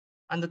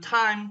and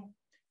time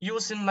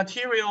using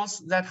materials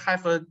that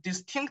have a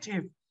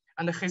distinctive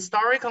and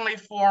historically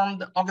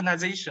formed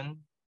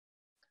organization.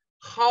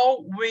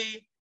 How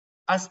we,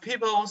 as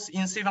peoples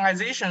in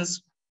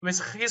civilizations with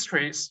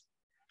histories,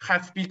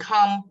 have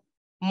become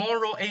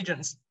moral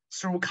agents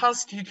through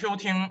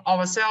constituting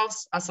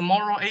ourselves as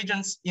moral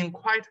agents in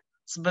quite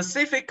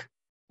specific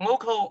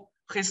local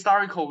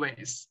historical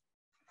ways.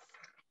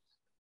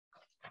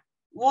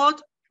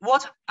 What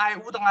I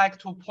would like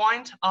to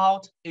point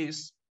out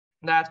is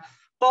that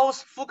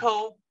both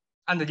Foucault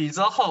and Li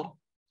Zehou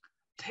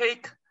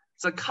take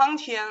the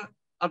Kantian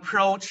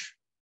approach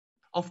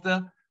of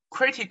the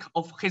critique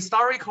of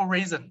historical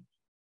reason.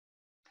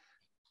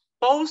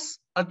 Both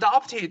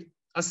adopted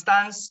a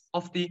stance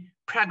of the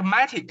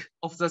pragmatic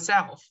of the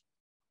self.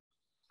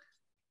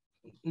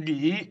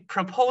 Li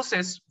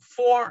proposes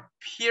 4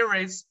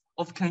 periods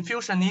of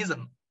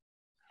Confucianism,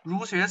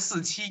 儒学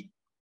4期,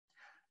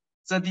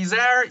 the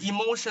desire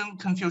emotion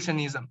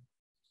Confucianism.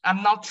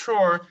 I'm not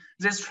sure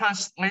this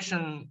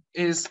translation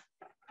is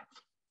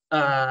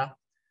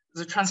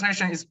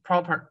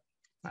proper.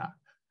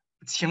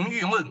 情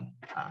欲论,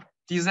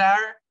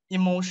 desire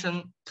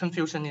emotion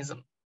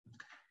Confucianism.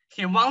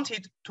 He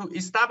wanted to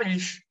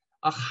establish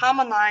a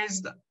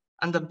harmonized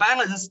and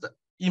balanced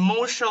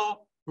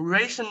emotional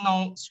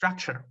rational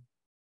structure.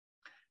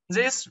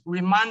 This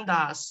reminds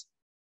us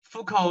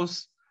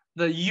Foucault's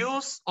The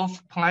Use of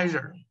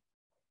Pleasure.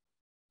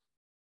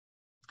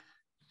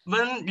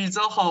 When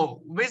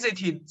Zehou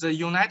visited the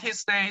United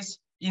States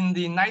in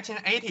the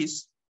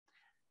 1980s,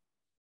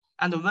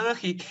 and when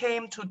he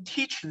came to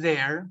teach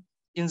there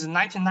in the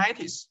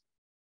 1990s,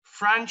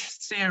 French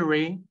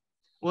theory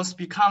was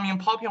becoming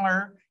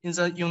popular in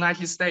the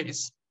United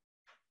States.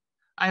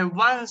 I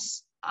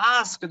once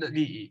asked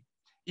Li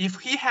if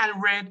he had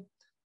read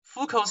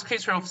Foucault's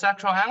History of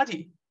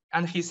Sexuality,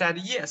 and he said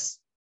yes.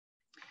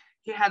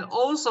 He had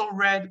also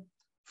read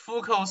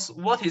Foucault's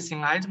What is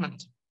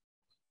Enlightenment?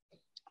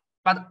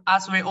 But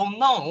as we all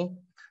know,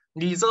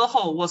 Li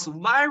Zehou was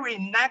very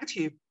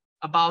negative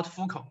about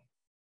Foucault.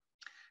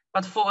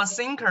 But for a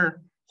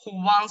thinker who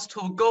wants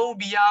to go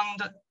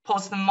beyond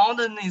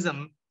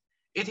postmodernism,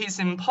 it is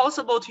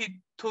impossible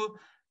to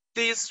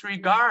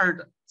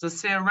disregard the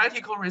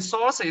theoretical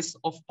resources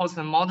of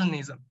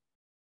postmodernism.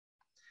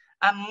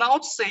 I'm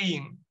not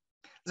saying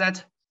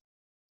that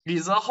Li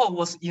Zehou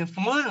was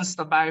influenced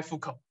by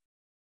Foucault.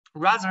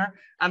 Rather,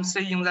 I'm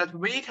saying that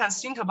we can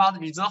think about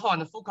Li Zehou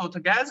and Foucault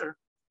together,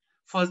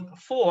 for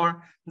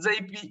they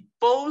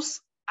both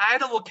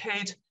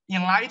advocate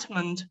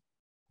enlightenment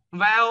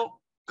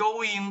while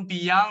going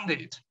beyond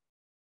it.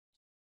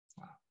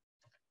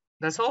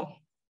 That's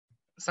all.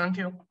 Thank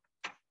you.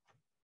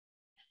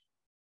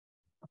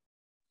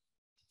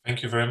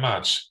 Thank you very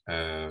much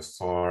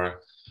for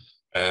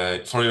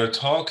your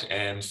talk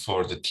and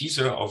for the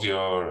teaser of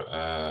your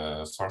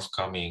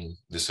forthcoming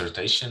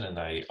dissertation. And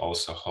I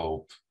also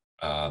hope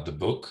the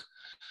book,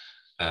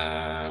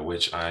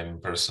 which I'm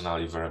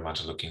personally very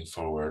much looking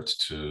forward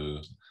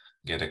to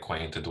get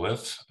acquainted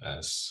with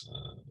as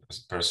a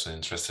person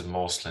interested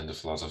mostly in the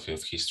philosophy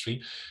of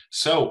history.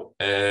 So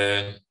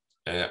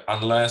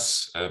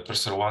unless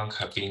Professor Wang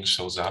Heping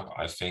shows up,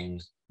 I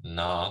think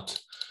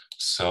not.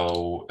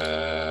 So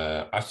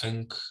I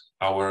think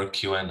our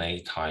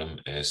Q&A time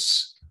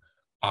is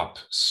up.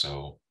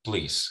 So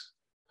please.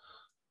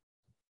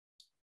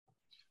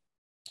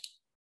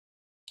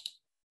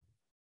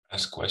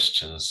 Ask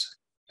questions,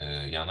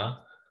 Jana.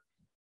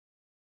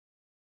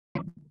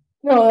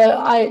 No,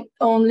 I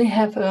only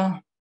have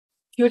a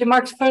few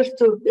remarks first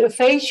to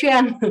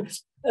Feixian.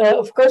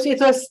 Of course, it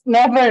was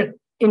never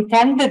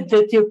intended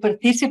that you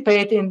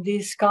participate in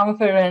this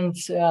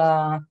conference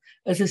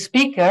as a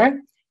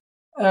speaker,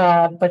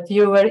 but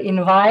you were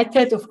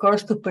invited, of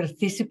course, to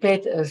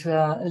participate as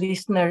a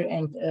listener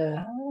and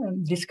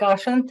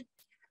discussant.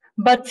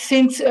 But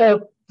since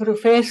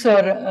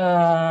Professor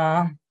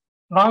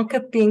Wang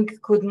Heping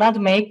could not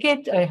make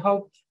it, I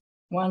hope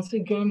once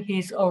again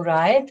he's all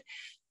right.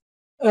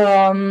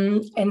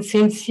 And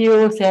since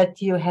you said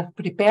you have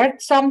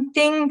prepared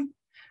something,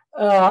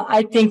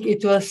 I think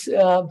it was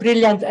a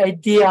brilliant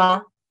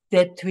idea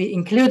that we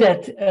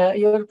included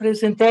your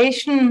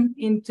presentation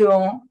into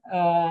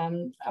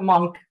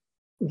among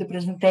the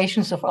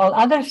presentations of all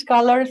other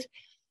scholars.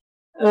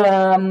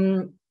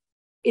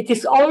 It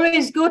is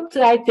always good,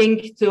 I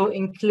think, to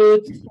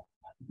include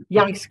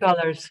young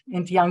scholars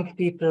and young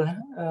people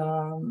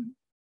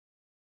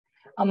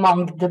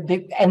among the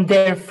big and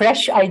their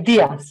fresh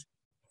ideas.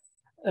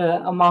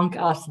 Among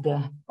us,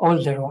 the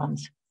older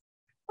ones.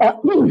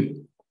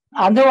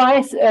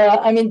 Otherwise,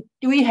 I mean,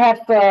 we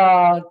have,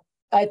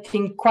 I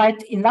think,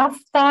 quite enough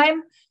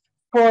time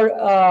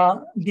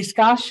for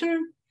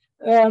discussion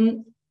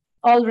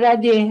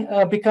already,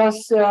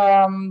 because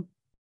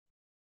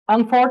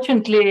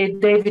unfortunately,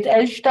 David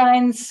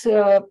Elstein's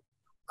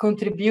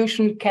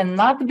contribution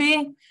cannot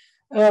be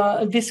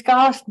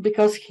discussed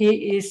because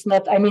he is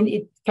not, I mean,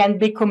 it can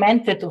be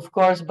commented, of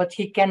course, but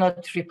he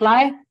cannot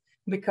reply,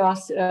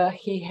 because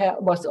he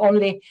was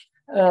only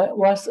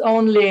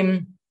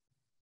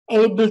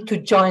able to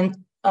join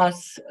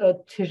us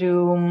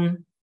through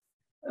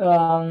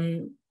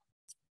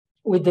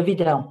with the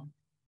video.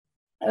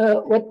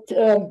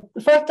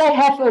 First, I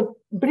have a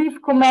brief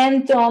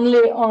comment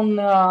only on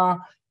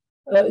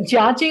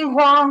Jia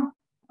Jinhua.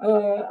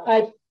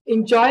 I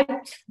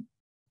enjoyed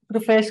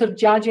Professor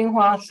Jia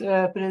Jinhua's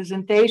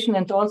presentation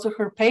and also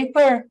her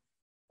paper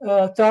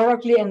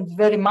thoroughly and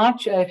very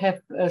much. I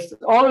have, as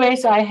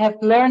always, I have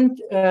learned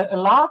a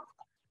lot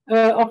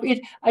of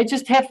it. I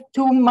just have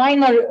two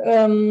minor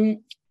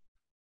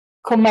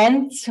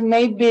comments.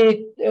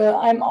 Maybe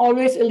I'm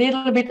always a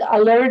little bit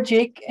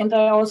allergic, and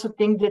I also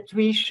think that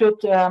we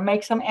should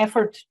make some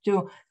effort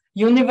to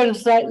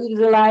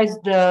universalize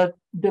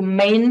the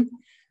main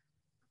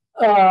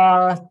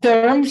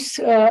terms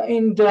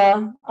in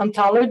the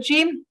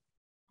ontology.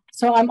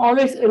 So I'm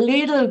always a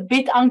little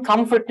bit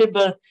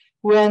uncomfortable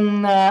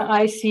when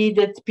I see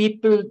that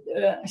people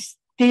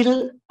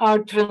still are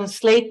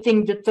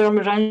translating the term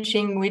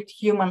ranching with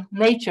human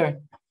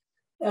nature,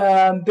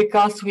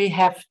 because we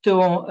have to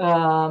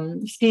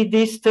see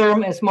this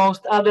term, as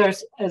most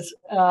others, as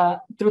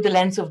through the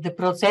lens of the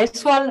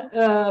processual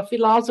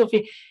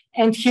philosophy,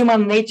 and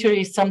human nature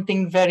is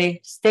something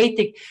very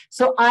static.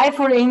 So I,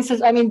 for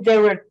instance, I mean,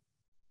 there were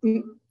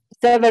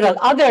several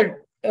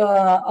other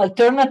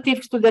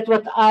alternatives to that.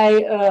 What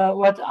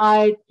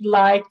I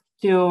like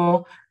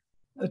to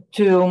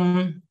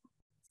to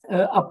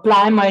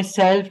apply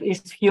myself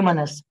is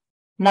humanist,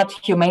 not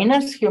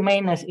humanist.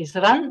 Humanist is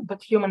run,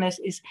 but humanist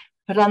is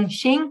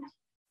ranxing.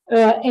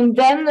 And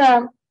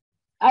then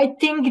I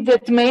think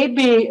that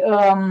maybe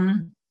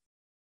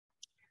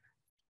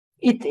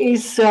it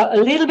is a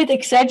little bit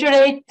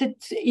exaggerated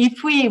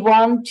if we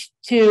want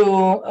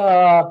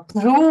to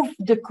prove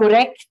the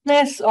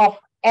correctness of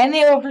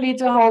any of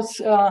Zehou's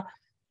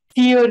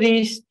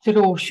theories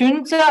through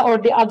Xunzi or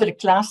the other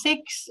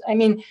classics. I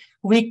mean,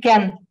 we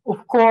can,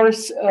 of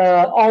course,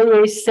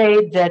 always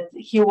say that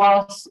he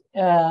was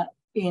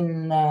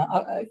in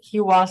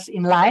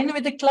line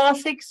with the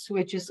classics,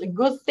 which is a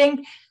good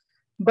thing.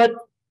 But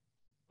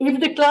if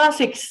the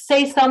classics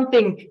say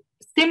something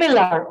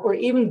similar or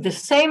even the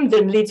same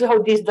than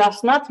Zehou, this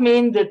does not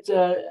mean that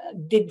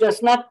it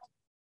does not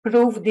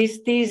prove this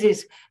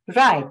thesis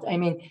right. I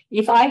mean,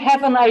 if I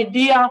have an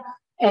idea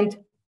and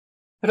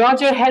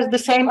Roger has the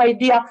same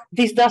idea,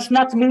 this does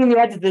not mean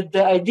yet that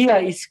the idea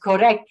is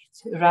correct,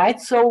 right?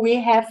 So we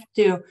have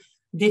to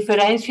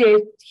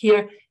differentiate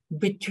here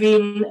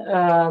between,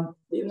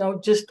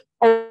 just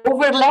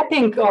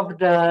overlapping of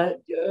the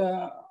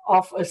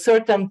of a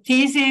certain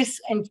thesis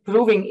and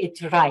proving it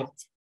right.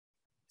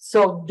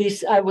 So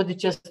this, I would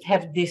just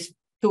have these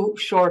two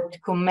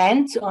short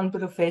comments on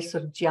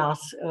Professor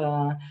Jia's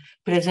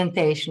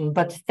presentation.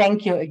 But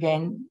thank you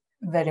again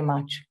very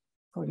much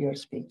for your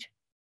speech.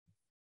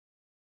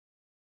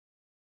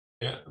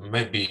 Yeah,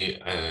 maybe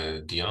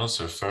the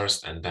answer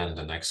first and then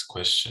the next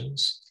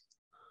questions.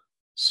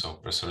 So,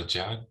 Professor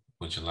Jia,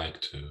 would you like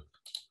to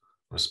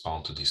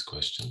respond to these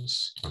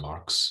questions,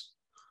 remarks?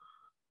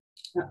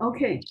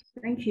 Okay,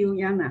 thank you,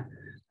 Yana.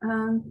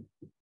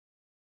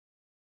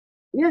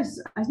 Yes,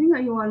 I think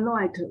you are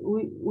right.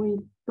 We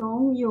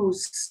don't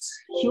use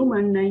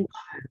human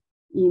nature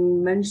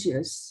in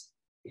Mencius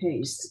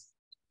case.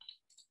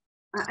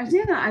 I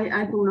think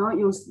I do not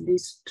use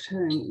this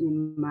term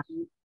in my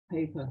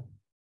paper,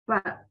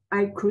 but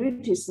I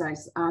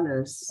criticize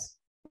others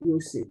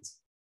use it.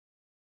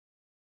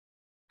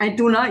 I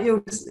do not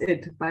use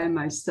it by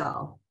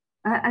myself.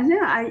 I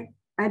think I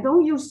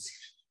don't use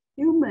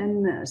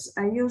humanness.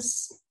 I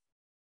use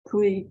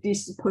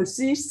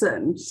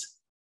predispositions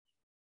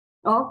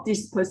or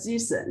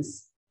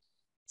dispositions.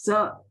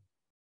 So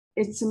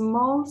it's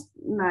more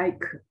like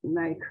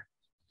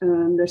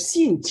the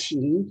性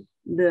情,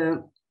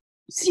 the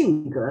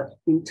性格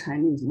in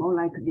Chinese, more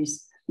like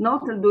this,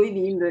 not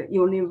really the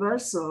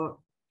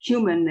universal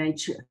human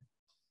nature.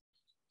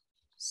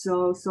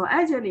 So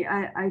actually,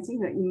 I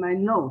think that in my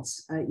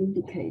notes, I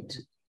indicate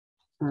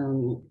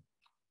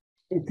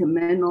it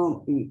may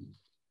not be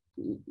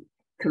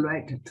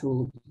correct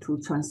to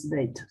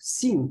translate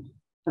sin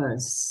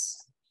as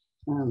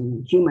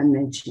human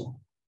nature.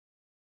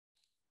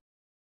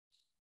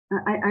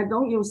 I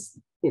don't use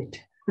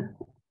it.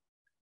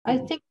 I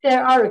think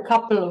there are a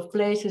couple of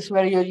places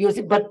where you use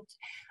it, but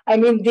I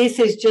mean, this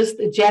is just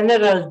a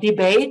general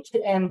debate,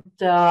 and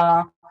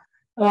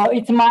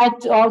it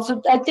might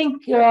also, I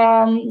think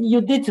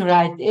you did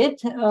write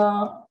it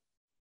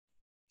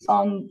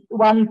on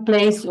one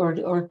place or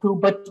two,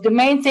 but the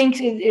main thing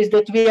is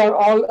that we are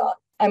all,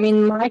 I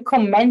mean, my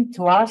comment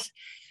was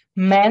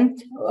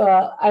meant,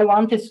 I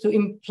wanted to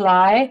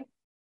imply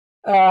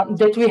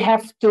that we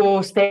have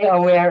to stay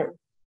aware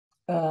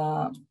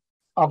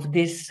of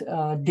this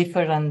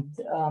different,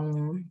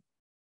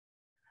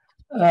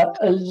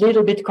 a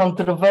little bit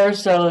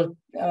controversial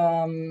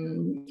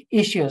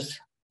issues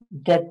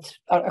that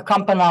are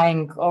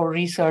accompanying our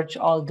research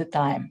all the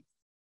time.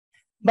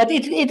 But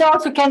it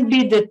also can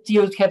be that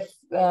you have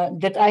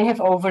that I have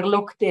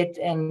overlooked it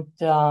and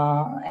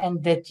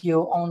that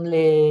you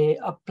only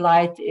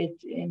applied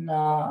it in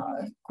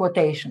a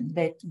quotation.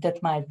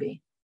 That might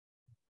be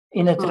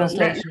in a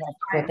translation of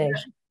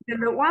quotation.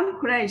 The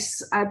one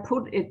place I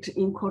put it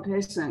in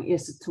quotation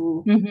is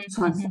to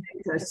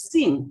translate the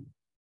sin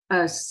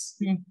as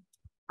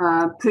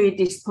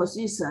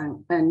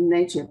predisposition and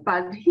nature.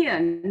 But here,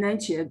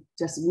 nature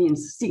just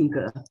means 性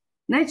格.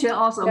 Nature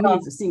also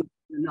means 性格,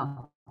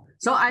 no.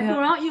 So I do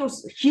not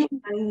use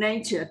human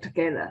nature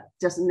together,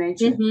 just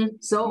nature.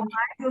 So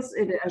I use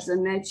it as a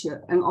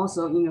nature and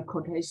also in a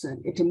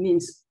quotation, it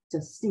means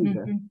just 性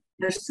格,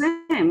 the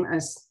same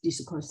as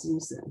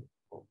disposition.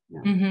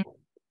 Yeah.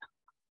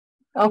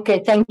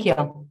 Okay, thank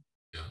you.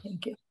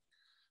 Thank you.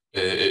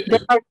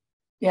 There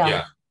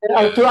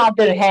are two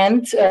other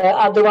hands.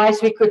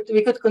 Otherwise, we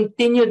could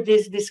continue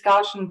this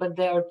discussion, but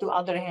there are two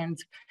other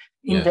hands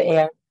in the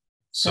air.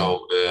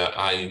 So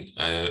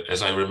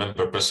as I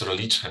remember, Professor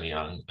Li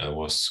Chenyang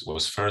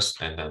was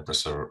first, and then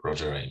Professor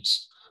Roger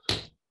Ames.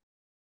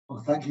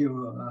 Oh, thank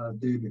you,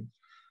 David.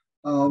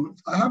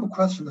 I have a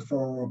question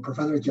for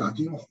Professor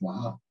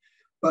Jinhua.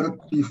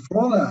 But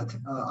before that,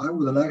 I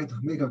would like to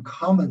make a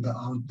comment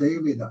on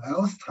David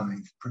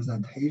Elstein's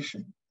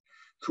presentation.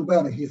 Too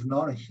bad he's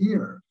not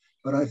here,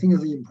 but I think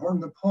it's an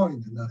important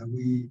point that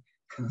we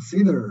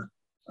consider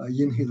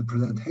in his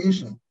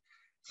presentation.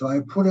 So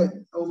I put it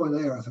over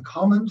there as a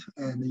comment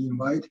and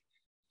invite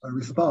a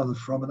response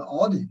from the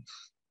audience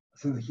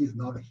since he's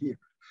not here.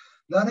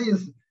 That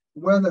is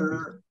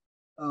whether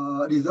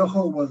Li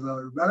Zehou was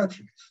a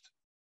relativist.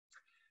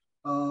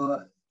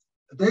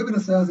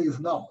 David says it's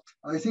not.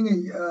 I think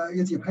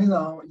it depends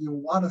on in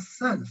what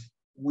sense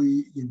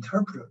we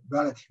interpret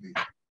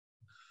relativism.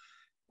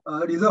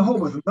 Li Zehou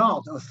was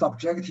not a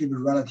subjective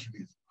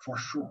relativist, for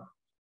sure.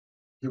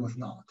 He was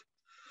not.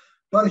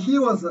 But he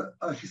was a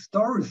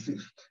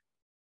historicist.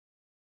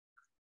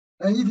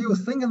 And if you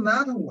think in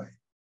that way,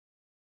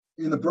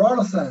 in the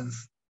broader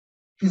sense,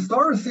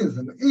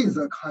 historicism is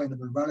a kind of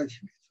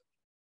relativism.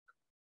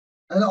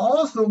 And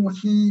also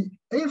he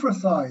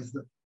emphasized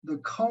the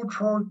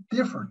cultural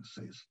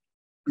differences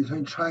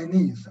between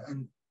Chinese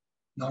and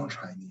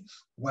non-Chinese,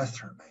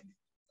 Western mainly.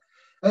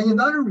 And in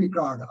that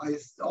regard, I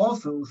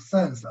also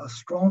sense a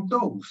strong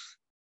dose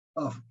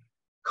of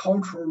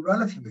cultural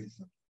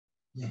relativism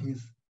in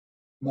his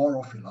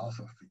moral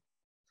philosophy.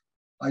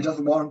 I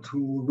just want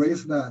to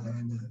raise that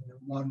and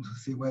want to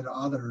see whether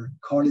other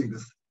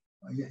colleagues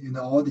in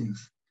the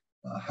audience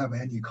have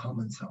any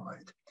comments on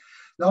it.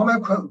 Now my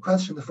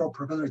question for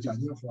Professor Jia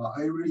Jinhua,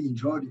 I really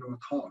enjoyed your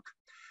talk.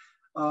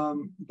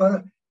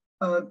 But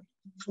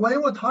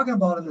when we're talking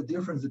about the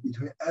difference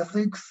between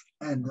ethics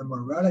and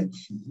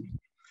morality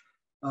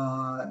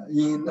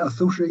in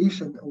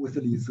association with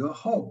Li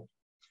Zehou,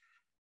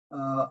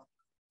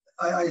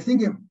 I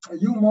think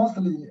you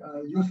mostly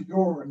use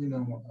your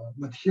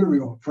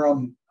material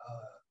from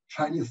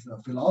Chinese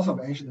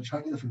philosophy, ancient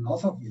Chinese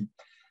philosophy,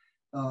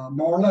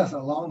 more or less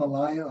along the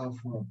line of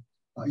Wu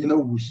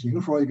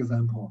Xing, for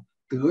example,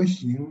 德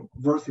行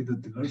versus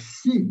德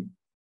性,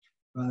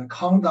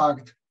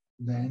 conduct,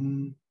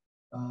 then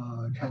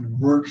kind of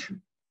virtue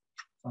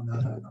on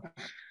that side.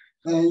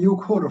 And you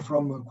quote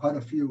from quite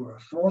a few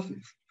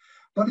sources,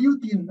 but you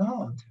did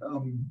not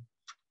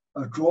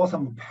draw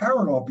some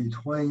parallel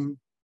between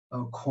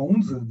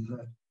Kongzi's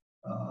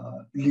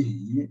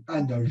Li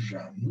and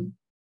Ren.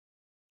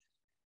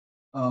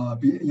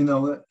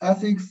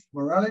 Ethics,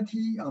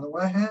 morality on the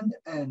one hand,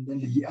 and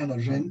Li and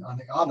Ren on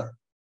the other.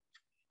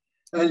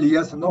 And Li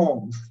as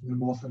norms,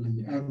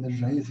 mostly, and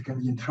Ren is kind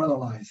of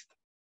internalized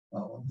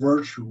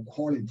virtue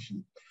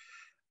quality.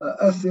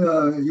 As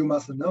you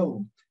must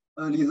know,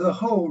 Li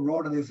Zehou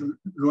wrote this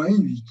论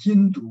语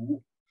精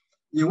读,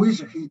 in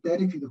which he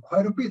dedicated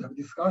quite a bit of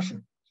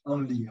discussion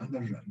on Li and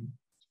Ren.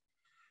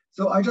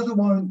 So I'm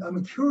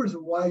curious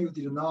why you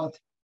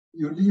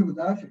leave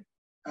that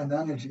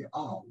analogy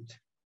out,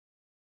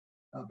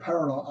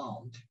 parallel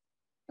out.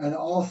 And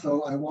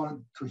also I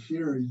want to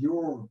hear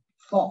your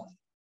thoughts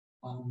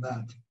on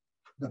that,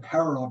 the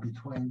parallel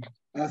between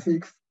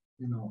ethics,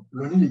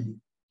 伦理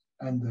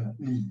and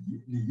礼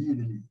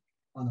义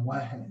on the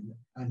one hand,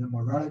 and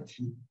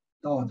morality,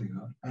 道德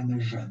and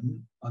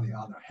仁 on the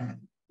other hand,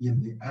 in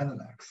the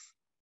analects.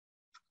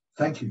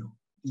 Thank you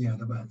in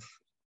advance.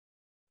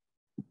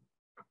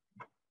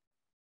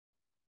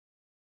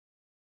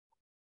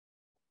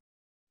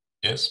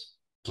 Yes,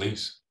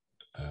 please.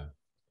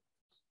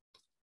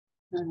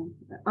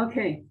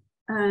 Okay.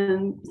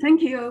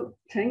 Thank you,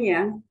 Chen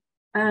Yan.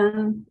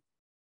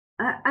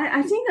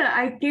 I think that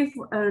I give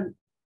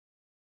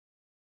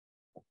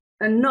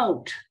a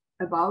note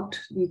about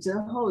Li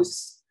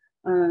Zehou's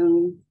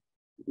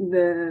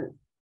the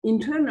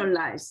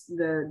internalize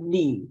the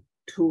Li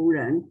to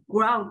Ren,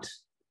 ground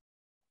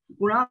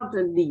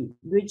the Li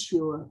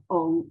ritual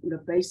on the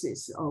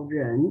basis of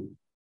Ren,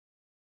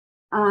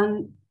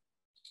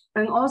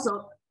 and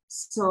also,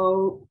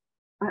 so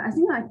I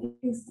think I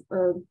give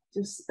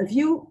just a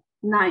few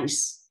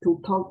lines to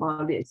talk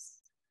about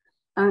this,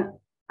 and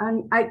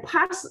I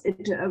pass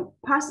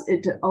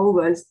it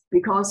over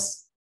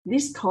because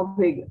this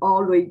topic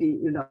already,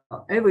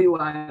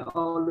 everyone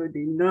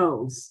already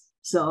knows.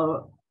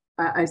 So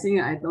I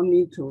think I don't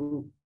need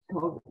to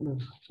talk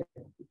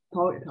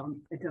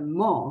it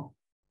more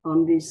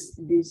on this.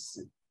 Li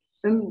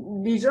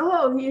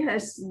Zehou, he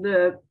has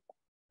the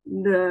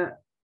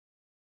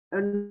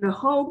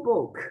whole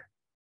book,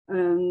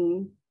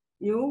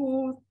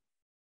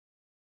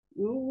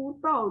 由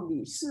道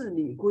理事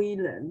理归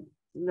人,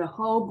 the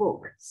whole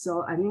book.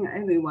 So I think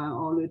everyone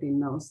already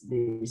knows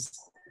this.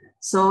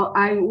 So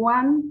I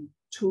want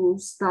to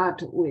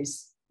start with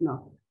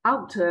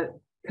after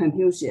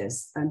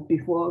Confucius and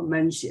before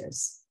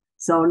Mencius.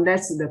 So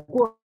that's the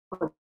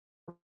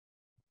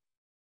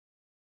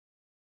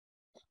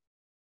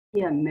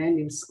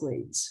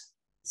manuscript.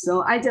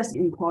 So I just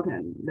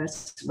important,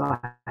 that's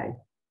right.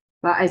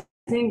 But I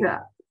think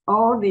that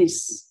all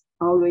this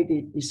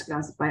already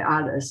discussed by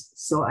others,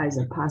 so I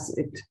just pass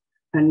it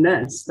and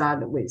then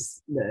start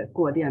with the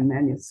Guodian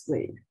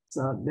manuscript.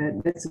 So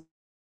that's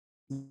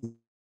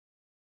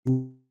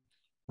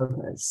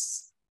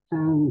purpose.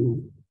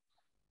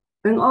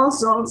 And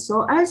also,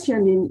 so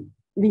actually,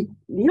 Li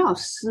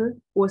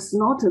Laoshi was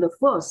not the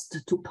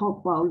first to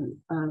talk about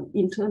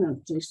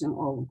internalization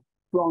of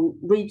from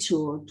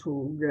ritual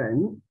to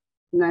Ren,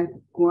 like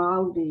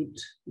grounded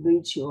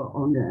ritual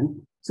on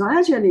Ren. So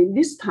actually,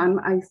 this time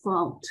I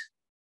found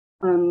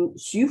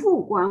Xu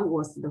Fuguan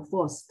was the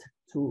first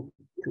to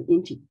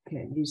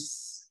indicate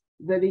this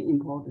very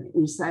important,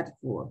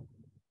 insightful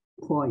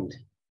point.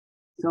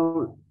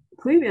 So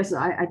previously,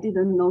 I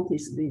didn't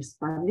notice this,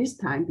 but this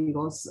time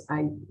because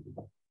I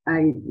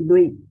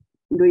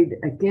read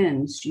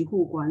again 徐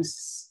护官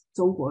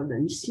中国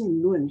人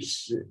性论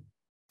史,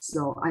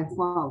 so I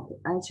found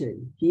actually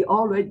he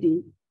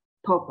already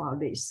talked about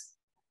this.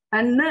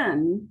 And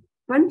then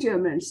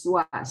Benjamin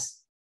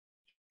Schwartz,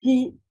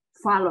 he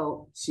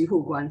followed 徐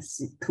护官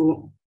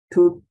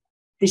to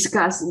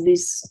discuss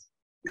this,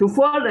 to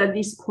further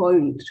this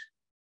point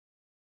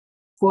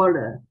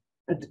further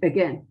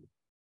again.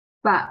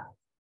 But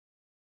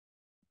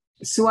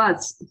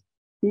Schwartz,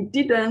 he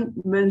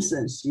didn't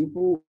mention 徐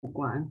护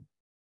官.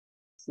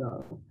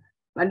 So,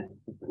 but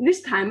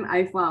this time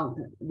I found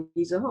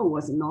Zehou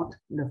was not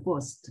the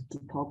first to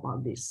talk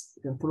about this,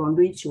 from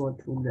ritual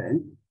to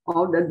Ren,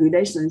 or the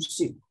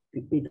relationship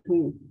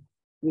between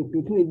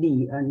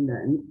Li and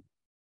Ren.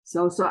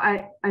 So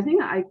I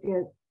think I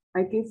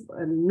give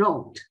a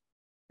note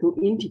to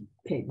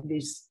indicate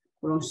this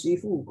from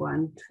Xu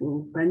Fuguan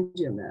to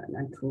Benjamin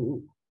and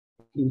to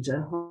Li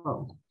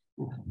Zehou.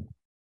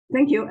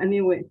 Thank you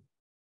anyway.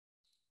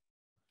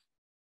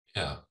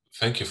 Yeah,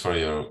 thank you for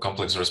your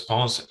complex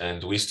response.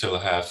 And we still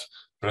have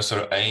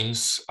Professor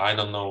Ames. I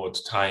don't know what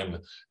time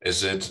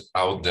is it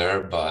out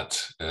there,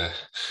 but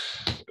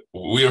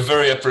we are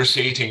very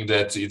appreciating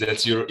that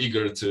you're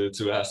eager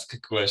to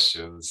ask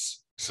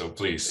questions. So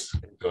please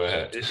go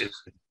ahead. It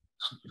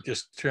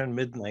just turned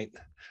midnight.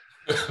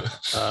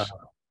 Yeah.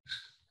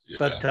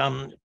 But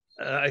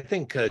I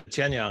think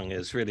Chen Yang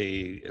is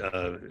really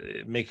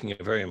making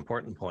a very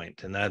important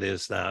point, and that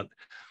is that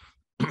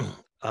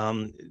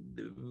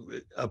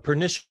a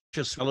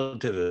pernicious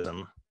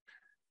relativism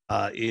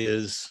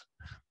is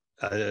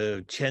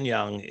Chen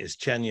Yang is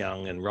Chen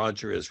Yang and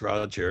Roger is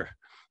Roger,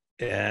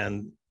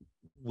 and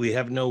we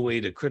have no way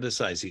to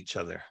criticize each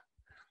other.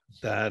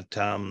 That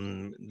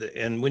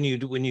and when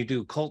you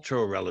do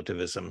cultural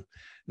relativism,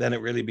 then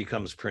it really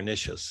becomes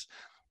pernicious.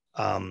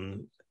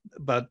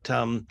 But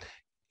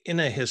in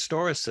a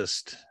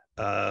historicist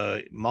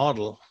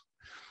model,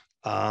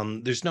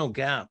 there's no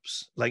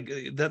gaps. Like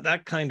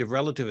that kind of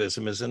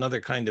relativism is another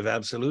kind of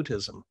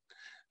absolutism.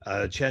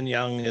 Chen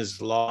Yang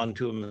is law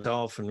unto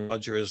himself and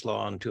Roger is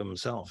law unto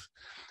himself.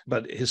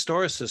 But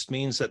historicist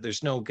means that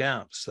there's no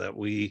gaps, that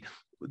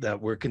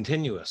we're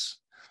continuous.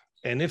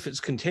 And if it's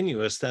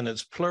continuous, then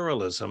it's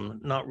pluralism,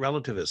 not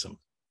relativism.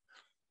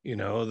 You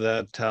know,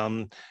 that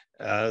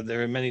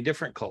there are many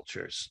different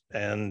cultures,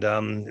 and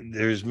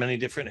there's many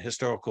different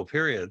historical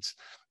periods,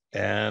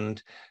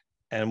 and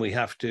we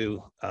have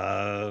to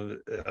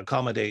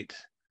accommodate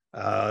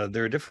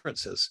their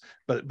differences,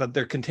 but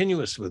they're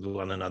continuous with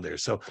one another.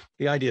 So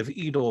the idea of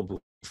Ido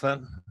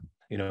Bufan,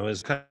 you know,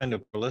 is kind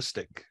of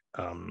holistic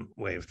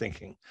way of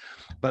thinking.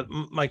 But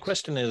my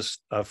question is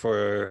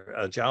for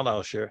Jiao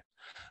Laoshi.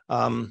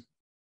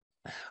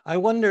 I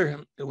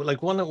wonder,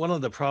 like one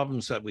of the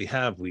problems that we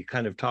have, we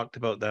kind of talked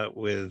about that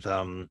with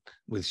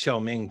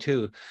Xiaoming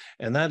too,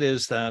 and that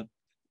is that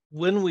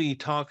when we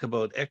talk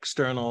about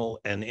external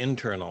and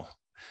internal,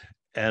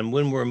 and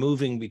when we're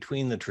moving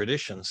between the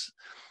traditions,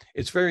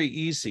 it's very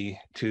easy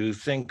to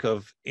think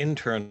of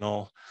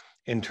internal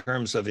in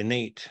terms of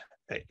innate,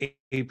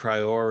 a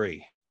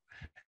priori,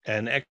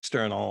 and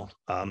external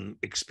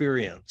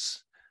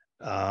experience.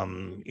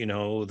 You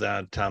know,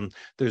 that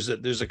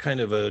there's a kind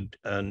of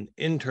an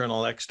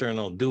internal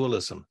external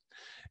dualism,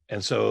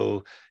 and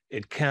so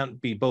it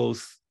can't be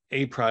both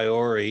a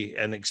priori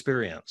and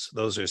experience.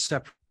 Those are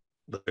separate,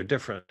 they're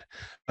different.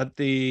 But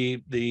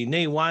the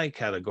Nei Wai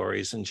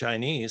categories in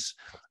Chinese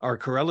are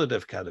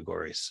correlative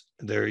categories.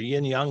 They're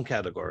yin yang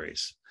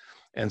categories.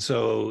 And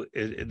so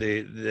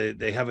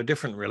they have a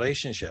different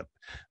relationship,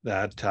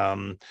 that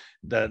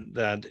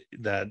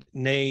that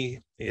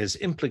Nei is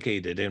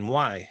implicated in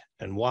Y,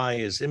 and Y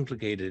is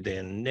implicated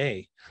in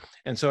Nei.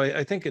 And so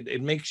I think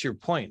it makes your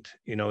point,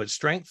 you know, it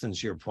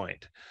strengthens your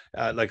point.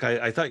 Like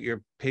I thought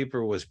your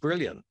paper was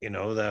brilliant, you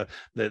know,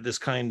 this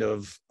kind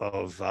of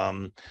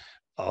and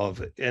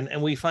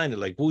we find it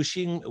like Wu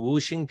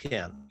Xing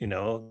Pian, you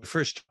know, the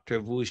first chapter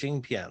of Wu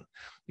Xing Pian,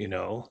 you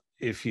know.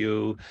 If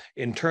you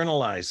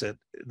internalize it,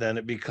 then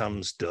it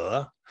becomes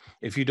de.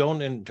 If you don't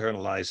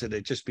internalize it,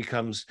 it just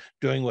becomes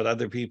doing what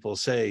other people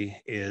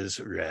say is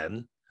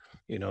ren.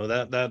 You know,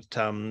 I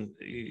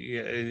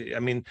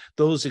mean,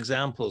 those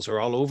examples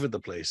are all over the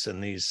place in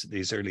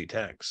these early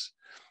texts.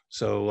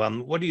 So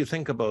what do you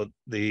think about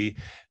the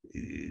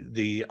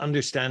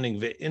understanding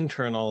of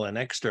internal and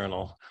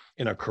external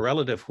in a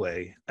correlative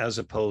way as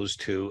opposed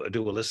to a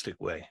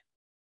dualistic way?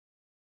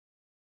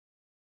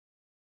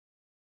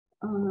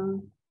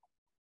 I'm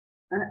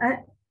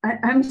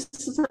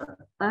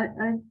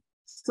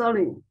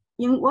sorry.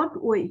 In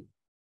what way?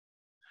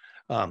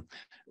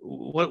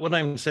 What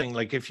I'm saying,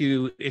 like if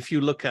you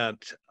look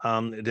at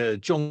the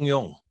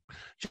Zhongyong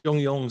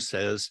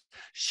says,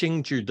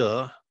 心之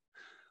德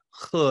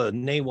和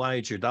内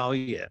外之道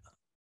也,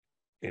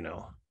 you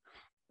know,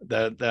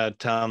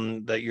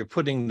 that you're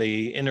putting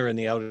the inner and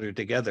the outer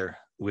together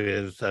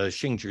with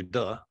心之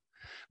德.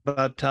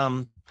 But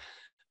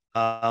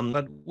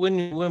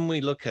when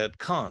we look at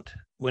Kant,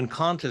 when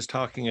Kant is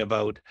talking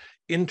about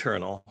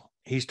internal,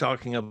 he's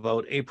talking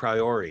about a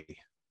priori.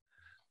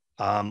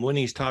 When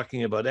he's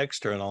talking about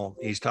external,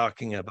 he's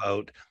talking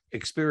about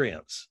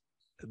experience,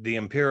 the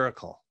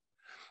empirical.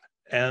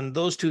 And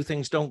those two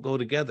things don't go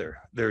together.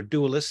 They're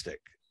dualistic.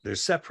 They're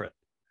separate,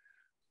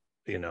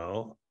 you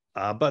know.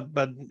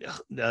 But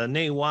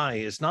nei wai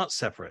is not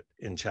separate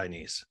in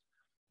Chinese.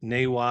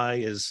 Nei wai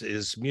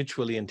is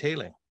mutually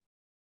entailing.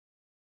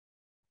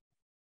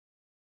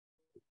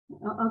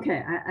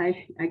 Okay,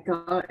 I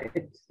got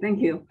it. Thank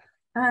you.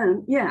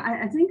 Yeah,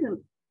 I think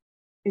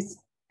it's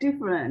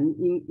different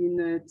in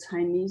the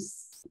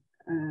Chinese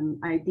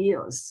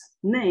ideals,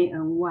 nei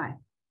and wai.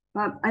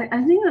 But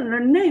I think the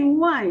nei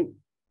wai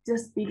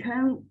just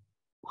became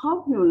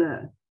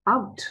popular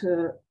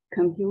after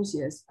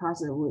Confucius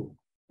passed away,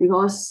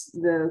 because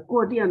the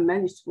Guodian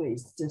manuscript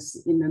is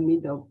just in the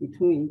middle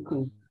between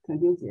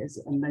Confucius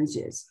and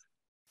Mencius.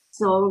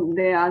 So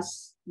there are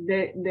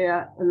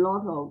a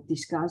lot of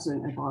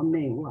discussion about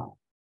内外,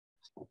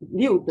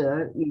 六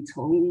德与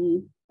从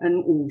一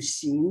and 五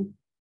行.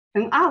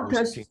 And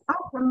after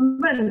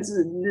孟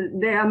子,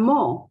 there are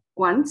more.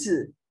 管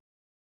子,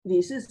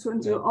 李氏春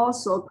秋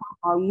also talk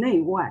about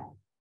内外.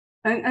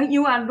 And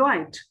you are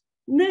right.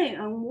 内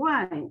and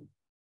外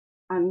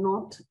are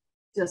not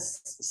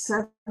just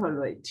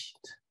separated.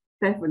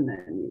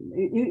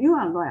 Definitely. You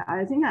are right.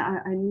 I think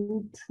I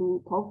need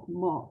to talk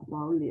more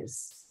about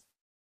this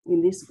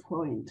in this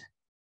point.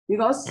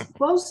 Because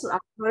both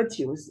are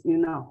virtues, you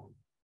know.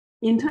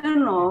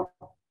 Internal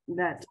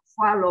that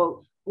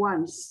follow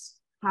one's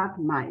heart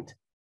mind,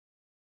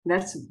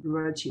 that's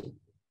virtue.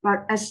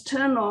 But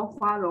external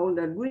follow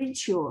the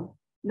ritual,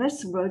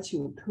 that's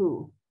virtue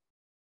too.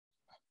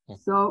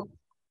 So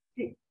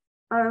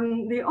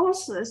the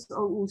authors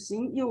of 五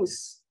行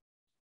use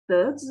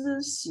德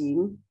之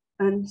行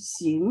and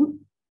行,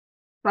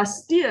 but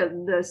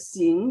still the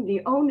行,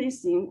 the only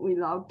thing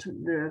without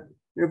the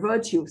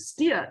virtue,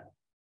 still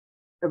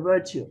a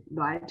virtue,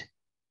 right?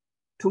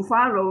 To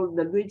follow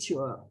the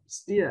ritual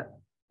still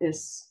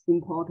is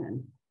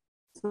important.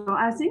 So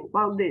I think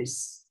about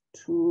this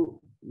to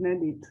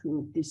maybe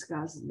to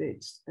discuss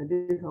this a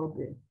little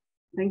bit.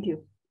 Thank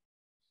you.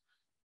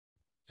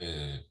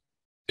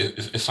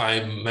 If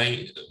I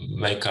may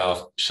make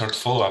a short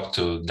follow-up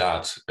to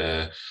that,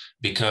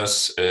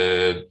 because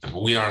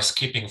we are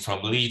skipping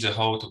from Li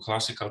Zehou to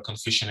classical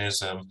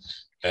Confucianism,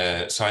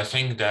 so I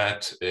think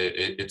that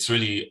it's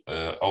really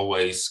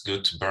always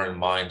good to bear in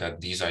mind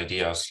that these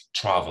ideas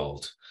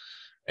traveled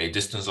a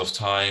distance of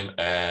time,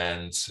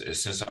 and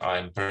since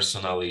I'm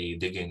personally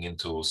digging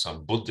into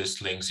some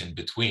Buddhist links in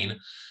between,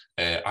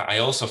 I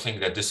also think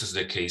that this is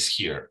the case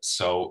here.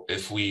 So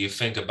if we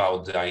think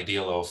about the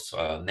ideal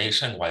of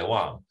nation Wai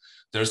Wang,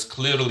 there's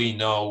clearly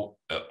no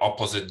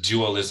opposite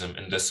dualism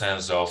in the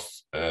sense of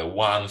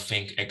one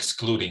thing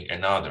excluding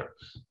another.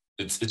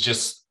 It's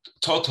just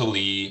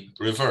totally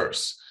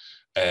reverse.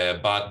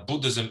 But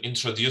Buddhism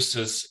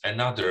introduces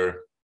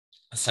another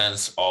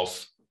sense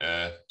of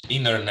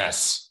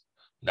innerness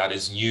that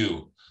is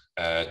new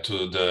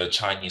to the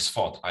Chinese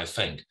thought, I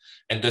think.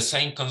 And the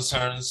same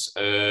concerns,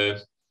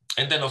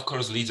 and then of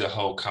course Li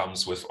Zehou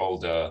comes with all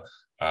the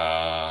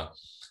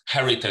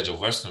heritage of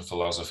Western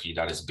philosophy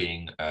that is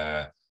being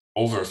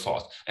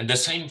overthought. And the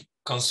same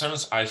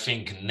concerns, I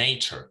think,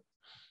 nature,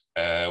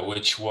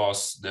 which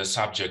was the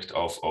subject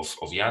of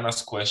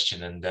Jana's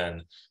question, and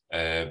then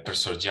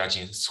Professor Jia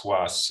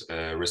Jinhua's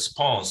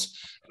response.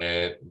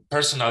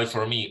 Personally,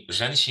 for me,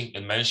 Zhenxing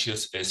and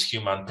Mencius is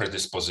human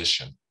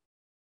predisposition.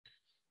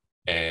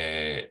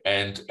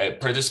 And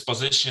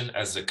predisposition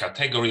as a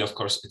category, of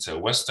course, it's a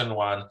Western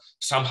one,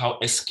 somehow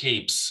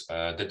escapes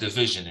the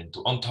division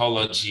into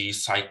ontology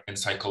and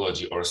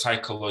psychology, or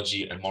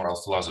psychology and moral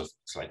philosophy.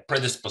 It's like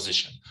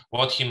predisposition,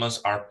 what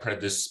humans are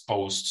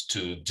predisposed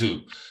to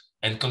do.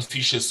 And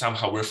Confucius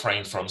somehow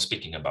refrained from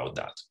speaking about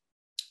that.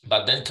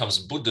 But then comes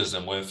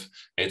Buddhism with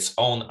its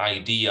own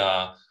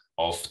idea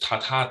of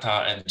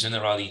tathata and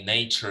generally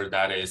nature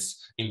that is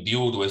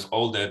imbued with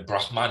all the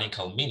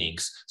Brahmanical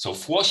meanings. So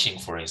Fuoxing,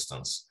 for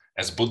instance,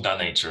 as Buddha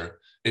nature,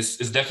 is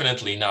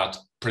definitely not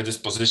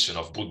predisposition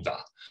of Buddha,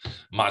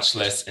 much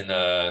less in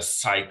a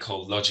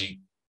psychological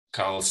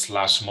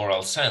 /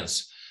 moral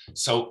sense.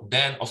 So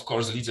then, of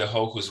course, Li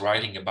Zehou, who's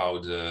writing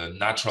about the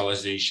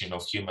naturalization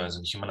of humans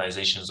and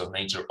humanizations of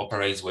nature,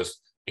 operates with,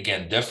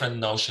 again, different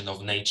notion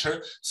of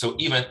nature. So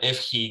even if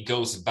he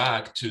goes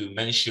back to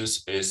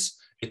Mencius,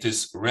 it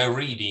is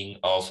rereading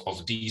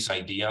of these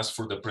ideas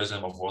through the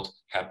prism of what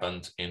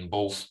happened in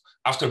both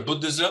after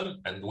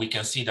Buddhism, and we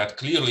can see that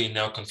clearly in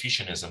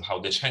Neo-Confucianism, how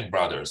the Cheng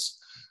brothers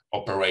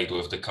operate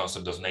with the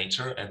concept of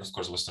nature, and of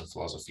course Western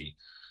philosophy.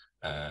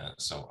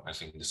 So I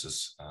think this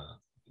is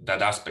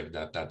that aspect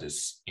that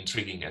is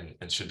intriguing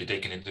and should be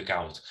taken into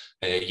account.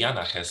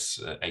 Jana has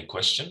a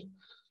question.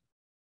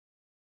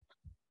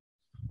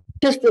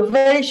 Just a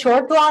very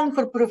short one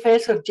for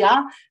Professor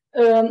Jia.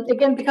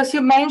 Again, because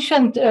you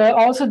mentioned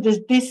also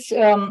this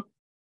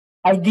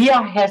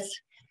idea has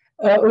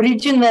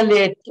originally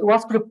it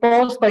was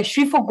proposed by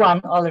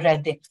Shifuguan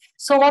already.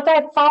 So what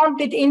I found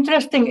it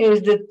interesting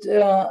is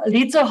that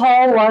Li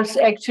Zehou was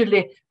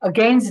actually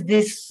against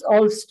this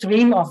old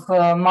stream of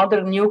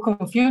modern New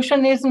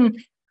Confucianism.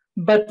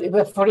 But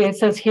for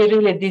instance, he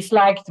really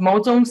disliked Mo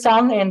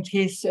Zongsan and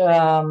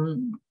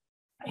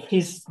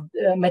his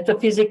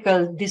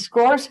metaphysical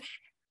discourse.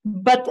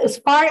 But as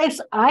far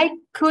as I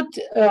could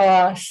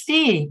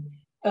see,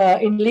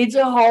 in Li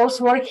Zehou's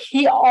work,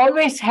 he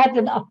always had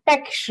an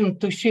affection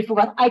to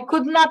Shifuguan. I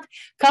could not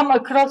come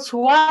across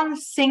one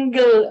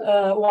single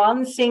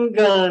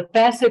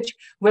passage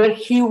where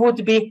he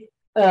would be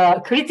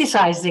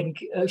criticizing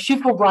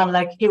Shifuguan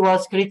like he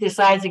was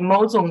criticizing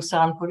Mo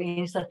Zongsan, for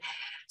instance.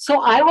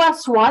 So I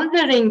was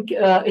wondering,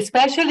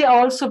 especially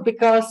also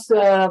because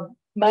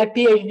my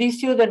PhD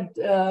student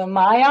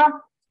Maya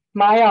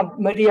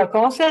Maria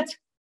Cosset,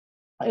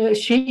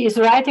 she is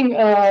writing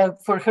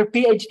for her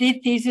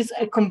PhD thesis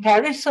a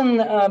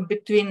comparison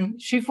between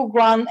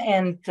Shifuguan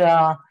and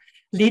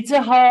Li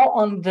Zehou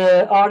on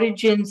the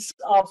origins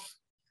of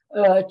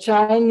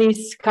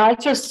Chinese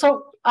culture.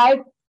 So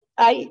I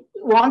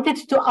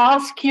wanted to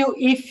ask you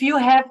if you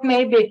have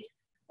maybe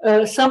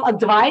some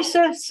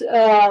advices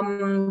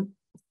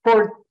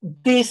for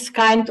this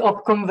kind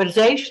of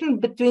conversation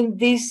between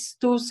these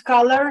two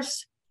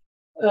scholars,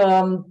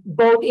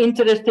 both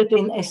interested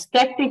in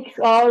aesthetics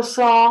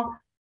also.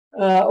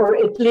 Or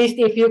at least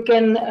if you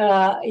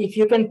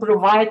can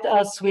provide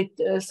us with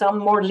some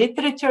more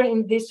literature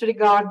in this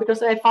regard,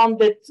 because I found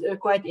that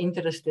quite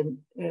interesting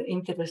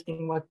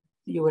what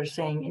you were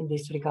saying in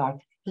this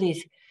regard.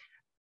 Please.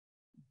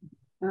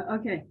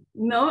 Okay,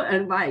 no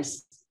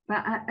advice,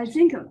 but I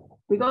think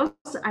because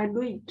I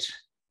read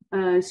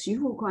Xu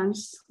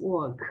Fuguan's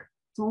work,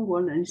 中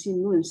国人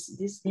性论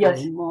this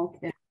time more.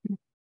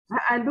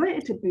 I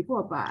read it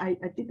before, but I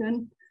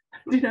didn't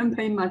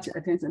pay much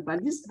attention.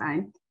 But this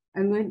time,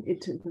 I read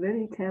it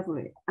very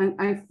carefully, and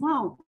I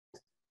found,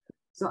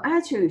 so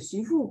actually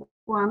Xu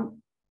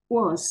Fuguan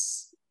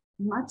was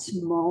much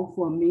more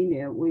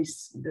familiar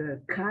with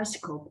the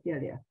classical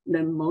period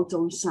than Mo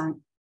Zongsan,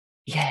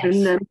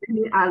 and the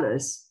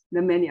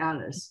many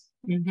others.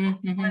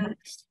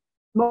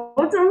 Mo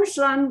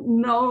Zongsan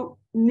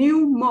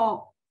knew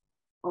more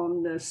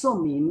on the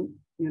宋明,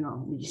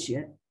理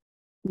学,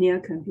 near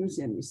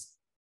Confucianism,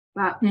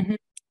 but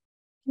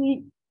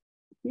he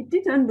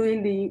didn't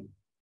really.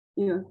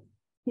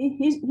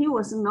 He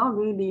was not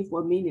really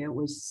familiar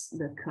with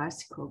the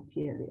classical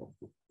period,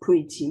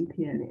 pre-Qin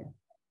period,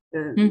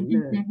 the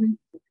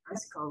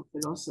classical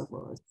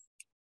philosophers.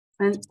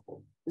 And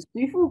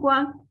Xu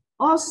Fuguan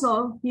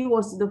also, he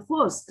was the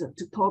first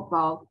to talk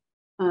about,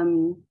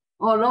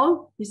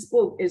 although his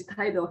book is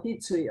titled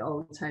History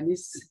of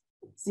Chinese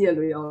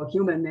Theory of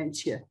Human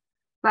Nature,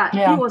 but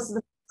he was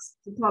the first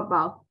to talk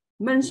about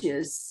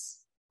Mencius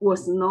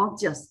was not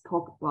just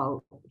talk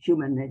about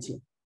human nature.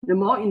 The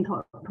more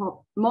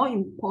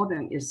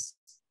important is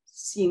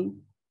Xin,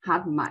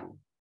 heart, mind.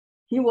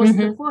 He was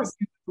the first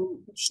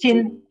to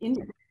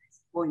indicate this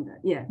point.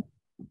 Yeah,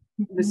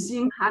 the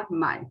Xin, heart,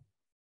 mind,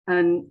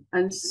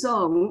 and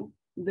so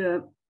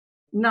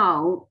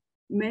now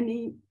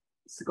many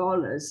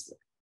scholars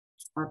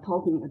are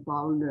talking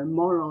about the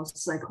moral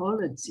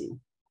psychology,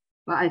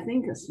 but I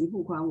think Xu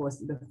Fuguan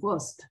was the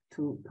first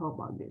to talk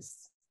about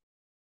this.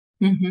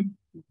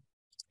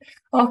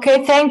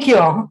 Okay, thank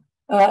you.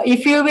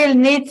 If you will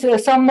need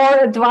some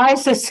more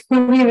advices,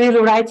 we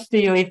will write to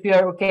you if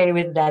you're okay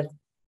with that.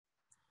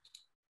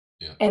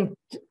 Yeah.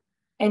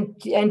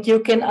 And you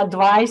can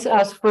advise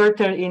us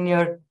further in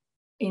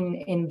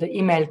the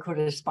email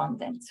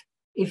correspondence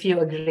if you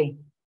agree.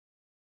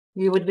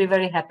 We would be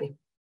very happy.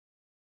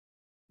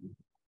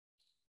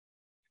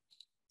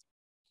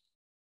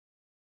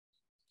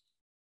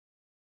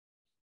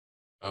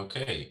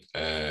 Okay,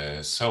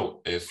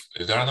 so if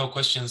there are no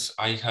questions,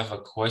 I have a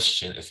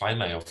question, if I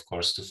may, of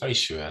course, to Fei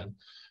Xuan.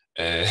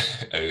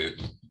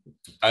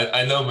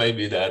 I know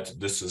maybe that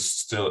this is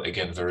still,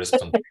 again, very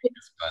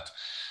spontaneous, but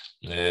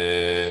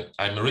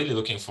I'm really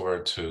looking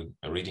forward to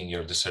reading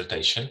your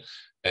dissertation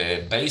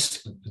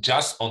based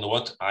just on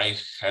what I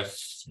have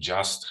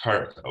just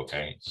heard,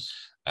 okay?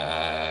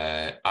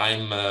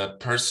 I'm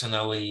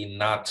personally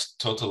not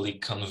totally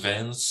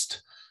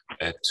convinced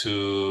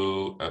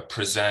to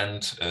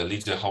present Li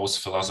Zehou's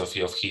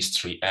philosophy of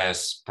history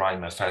as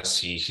prima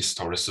facie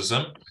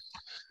historicism,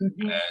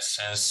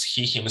 since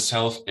he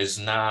himself is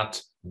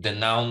not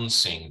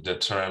denouncing the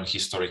term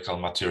historical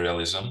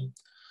materialism.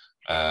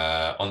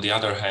 On the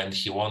other hand,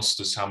 he wants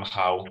to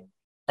somehow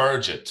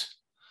purge it,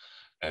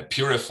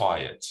 purify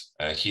it.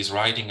 He's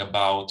writing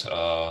about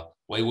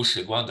唯物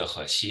史观的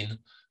核心,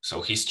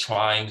 so he's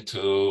trying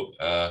to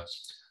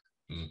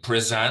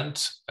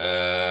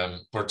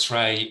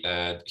portray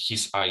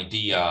his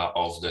idea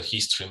of the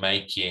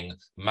history-making,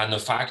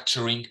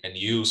 manufacturing and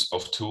use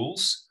of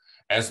tools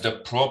as the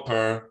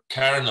proper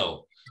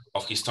kernel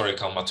of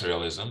historical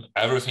materialism.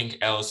 Everything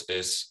else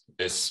is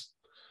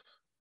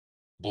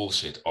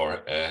bullshit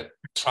or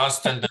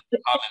transcendent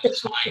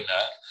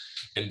China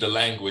in the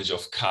language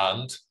of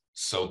Kant.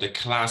 So the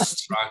class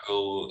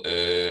struggle,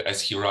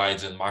 as he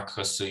writes in 马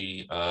克思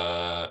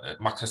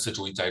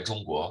主义在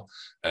中国,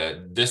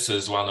 this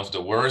is one of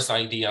the worst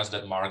ideas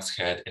that Marx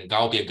had. In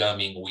告别革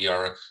命, we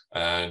are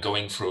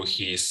going through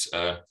his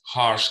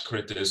harsh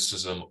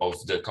criticism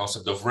of the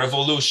concept of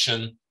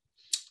revolution.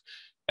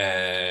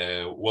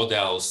 What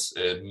else?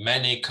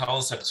 Many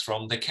concepts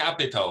from the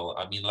Capital,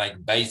 I mean,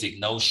 like basic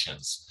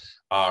notions,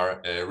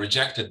 are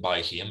rejected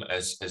by him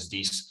as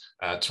these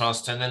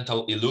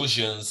transcendental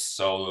illusions,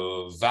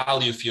 so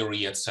value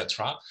theory,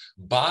 etc.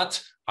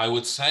 But I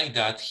would say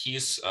that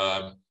his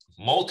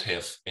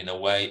motive, in a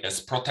way, is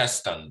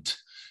Protestant.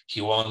 He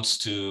wants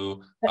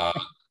to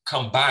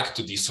come back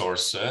to these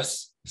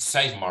sources,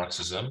 save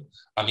Marxism.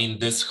 I mean,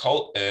 this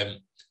whole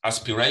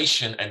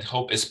aspiration and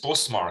hope is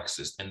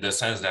post-Marxist in the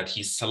sense that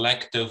he's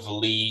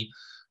selectively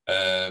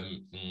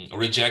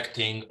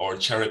rejecting or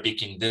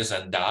cherry-picking this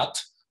and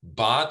that.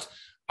 But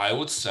I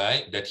would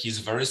say that he's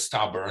very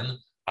stubborn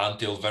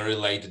until very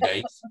late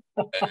days.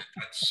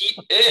 He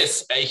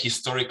is a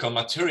historical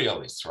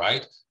materialist,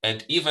 right?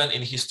 And even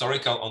in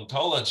historical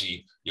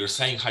ontology, you're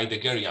saying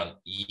Heideggerian,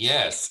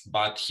 yes,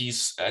 but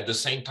he's at the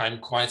same time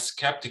quite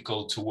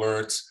skeptical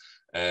towards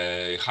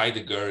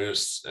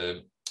Heidegger's,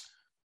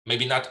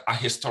 maybe not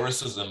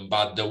ahistoricism,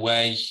 but the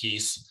way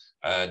he's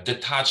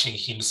detaching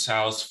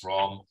himself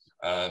from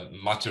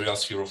material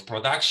sphere of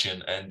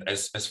production. And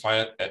as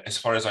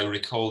far as I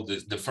recall,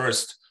 the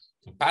first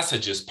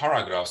passages,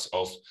 paragraphs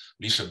of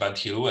Lische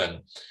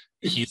Bent-Hiluen,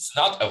 he's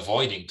not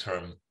avoiding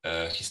term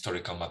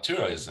historical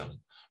materialism,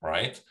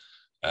 right?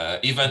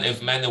 Even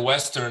if many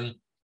Western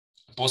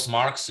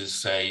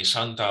post-Marxists say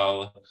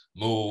Chantal,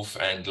 Mouffe,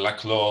 and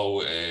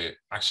Laclau,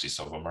 actually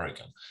South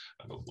American,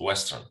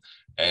 Western,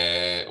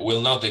 will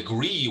not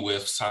agree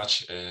with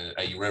such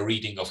a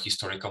rereading of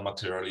historical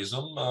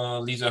materialism,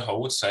 Li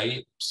Zehou would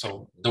say,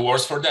 so the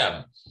worse for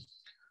them.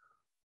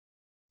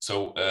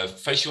 So,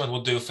 Fei Xuan,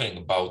 what do you think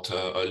about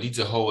Li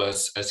Zehou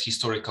as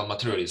historical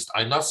materialist?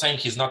 I'm not saying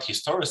he's not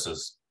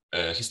historicist,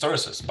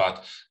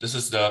 but this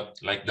is the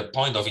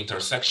point of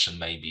intersection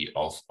maybe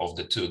of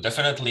the two.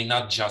 Definitely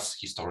not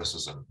just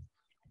historicism.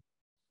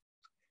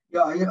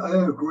 Yeah,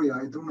 I agree.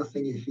 I don't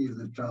think he's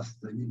just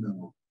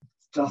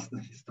just a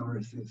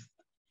historicist.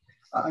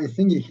 I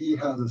think he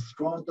has a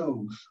strong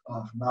dose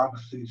of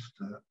Marxist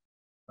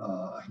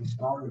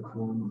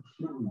historical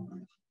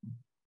materialism.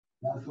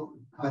 That's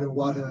kind of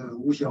what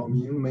Wu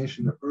Xiaoming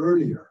mentioned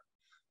earlier.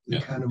 The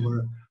kind of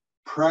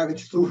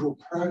social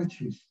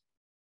practice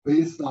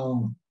based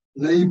on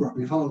labor,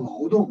 based on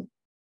劳动,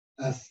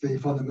 as the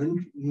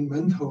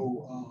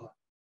fundamental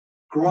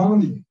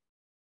grounding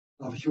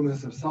of human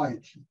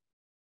society.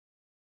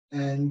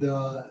 And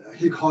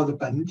he called it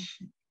本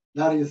体,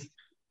 that is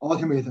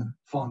ultimate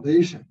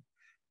foundation.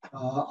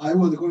 I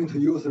was going to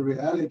use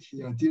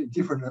reality and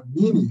different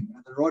meaning,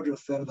 and Roger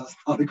said that's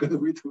not a good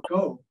way to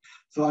go.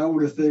 So I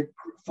would say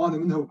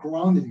fundamental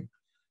grounding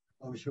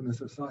of human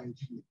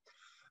society.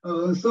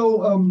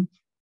 The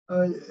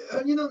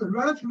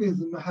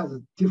relativism has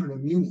a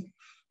different meaning.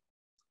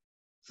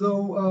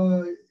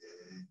 So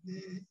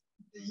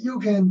you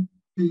can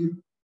be,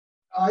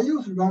 I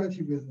use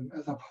relativism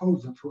as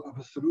opposed to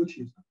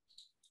absolutism.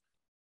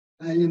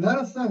 And in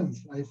that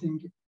sense, I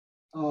think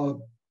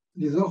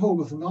Li Zehou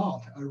was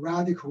not a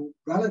radical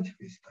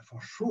relativist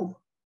for sure.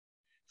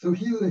 So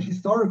he's a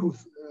historical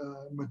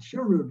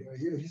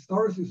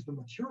historicist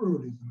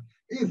materialism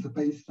is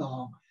based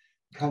on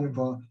kind of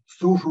a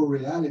social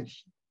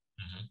reality,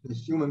 the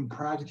human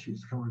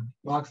practice, kind of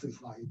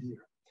Marxist idea.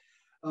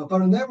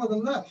 But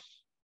nevertheless,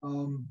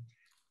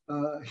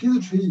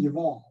 history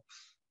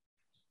evolves,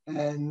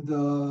 and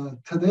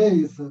today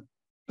is a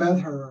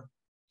better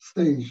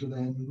stage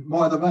than,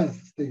 more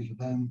advanced stage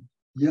than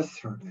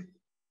yesterday.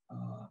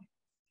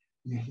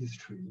 In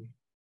history,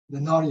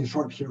 not in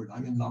short period, I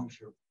mean long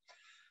period.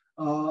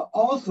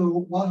 Also,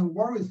 what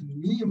worries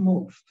me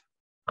most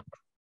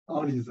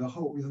on Li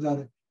Zehou is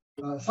that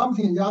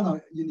something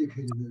Yana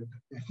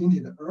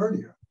hinted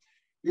earlier,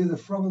 is that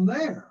from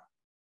there,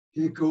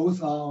 he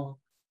goes on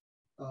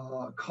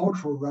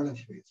cultural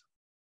relativism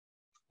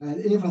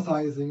and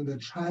emphasizing the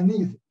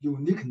Chinese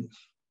uniqueness.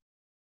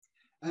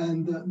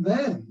 And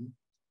then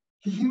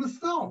he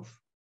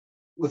himself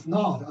was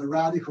not a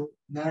radical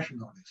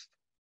nationalist,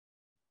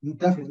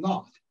 definitely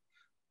not.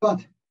 But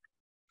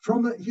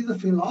from his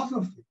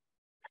philosophy,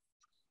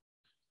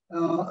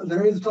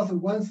 there is just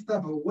one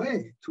step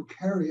away to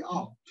carry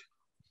out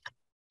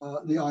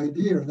the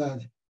idea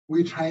that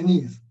we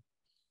Chinese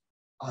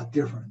are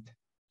different.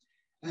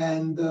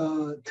 And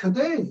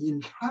today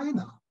in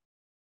China,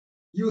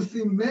 you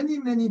see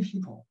many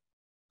people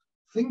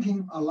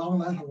thinking along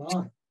that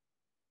line.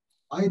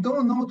 I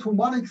don't know to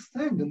what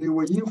extent they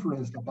were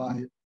influenced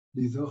by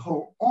Li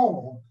Zehou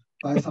or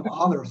by some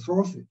other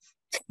sources,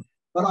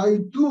 but I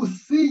do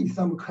see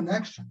some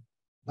connection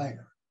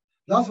there.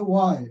 That's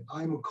why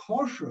I'm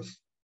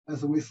cautious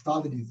as we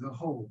study Li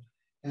Zehou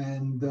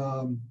and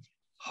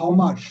how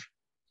much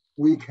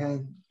we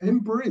can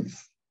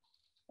embrace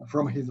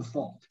from his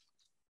thought.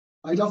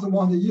 I just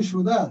want to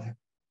issue that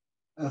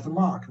as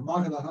mark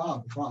that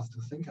up for us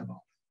to think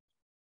about.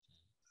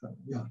 So,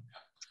 yeah.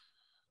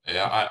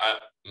 Yeah,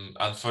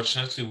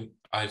 unfortunately,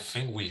 I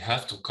think we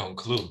have to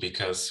conclude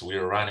because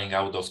we're running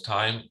out of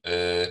time.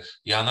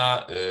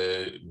 Jana,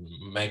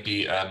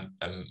 maybe a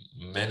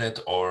minute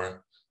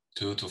or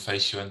two to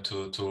face you and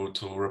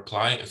to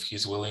reply if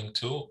he's willing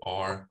to,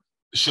 or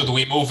should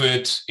we move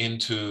it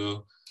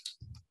into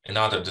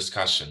another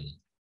discussion?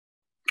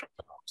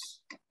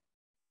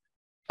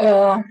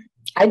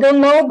 I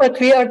don't know, but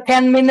we are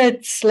 10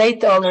 minutes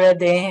late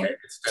already.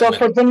 So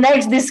for the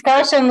next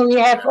discussion, we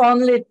have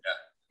only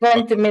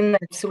 20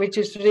 minutes, which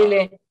is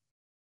really,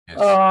 yes.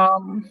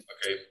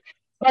 Okay.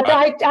 But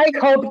I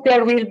hope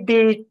there will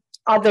be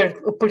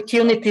other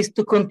opportunities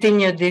to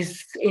continue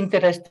this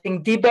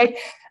interesting debate,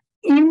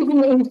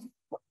 even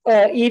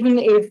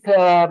if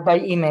by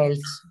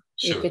emails,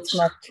 Sure. if it's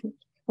not.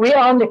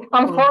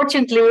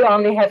 Unfortunately, we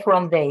only have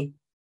one day.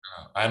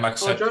 I'm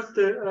accepting. Just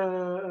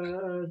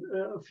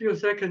a few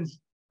seconds.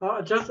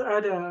 Just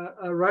add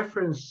a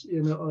reference,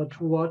 to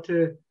what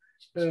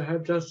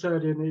have just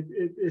said, and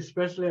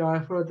especially I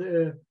heard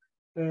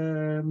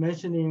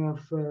mentioning of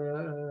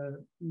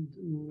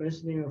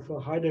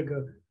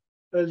Heidegger.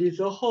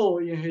 Zehou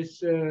in his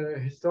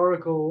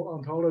historical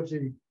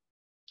ontology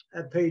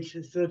at page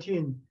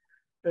 13,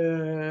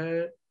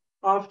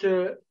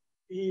 after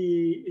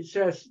it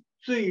says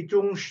最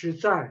终实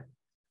在,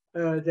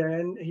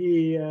 then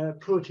he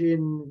put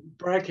in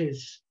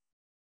brackets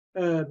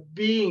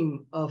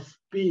being of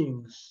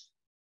beings,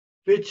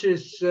 which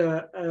is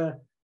a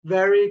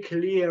very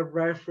clear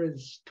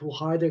reference to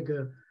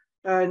Heidegger.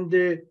 And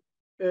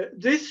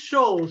this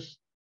shows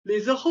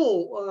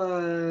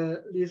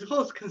Zehou's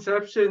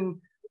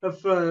conception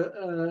of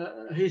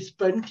his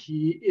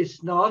Benti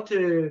is not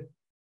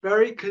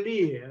very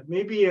clear,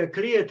 maybe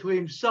clear to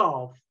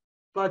himself,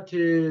 but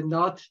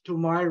not to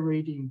my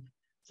reading.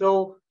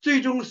 So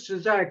最终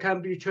实在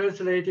can be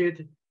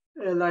translated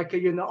like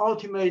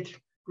ultimate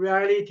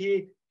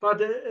reality, but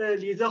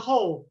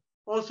Zehou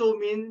also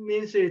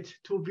means it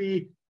to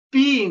be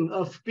being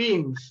of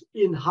beings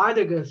in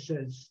Heidegger's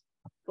sense.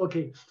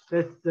 Okay,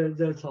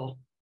 that's all.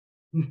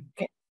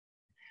 Okay.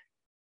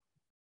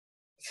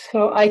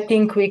 So I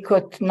think we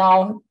could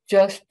now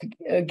just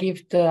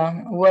give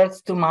the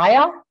words to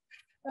Maya.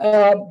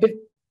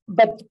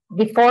 But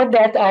before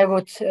that, I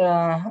would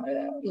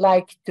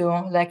like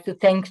to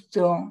thank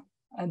to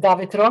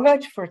David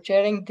Rogac for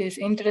chairing this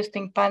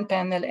interesting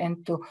panel,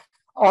 and to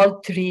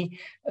all three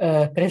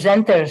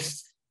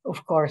presenters,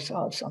 of course,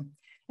 also.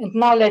 And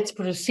now let's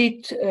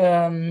proceed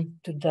to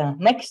the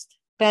next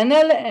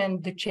panel,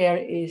 and the chair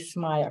is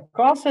Maya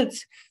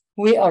Kossets.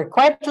 We are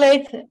quite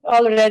late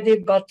already,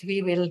 but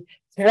we will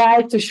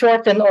try to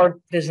shorten our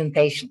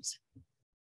presentations.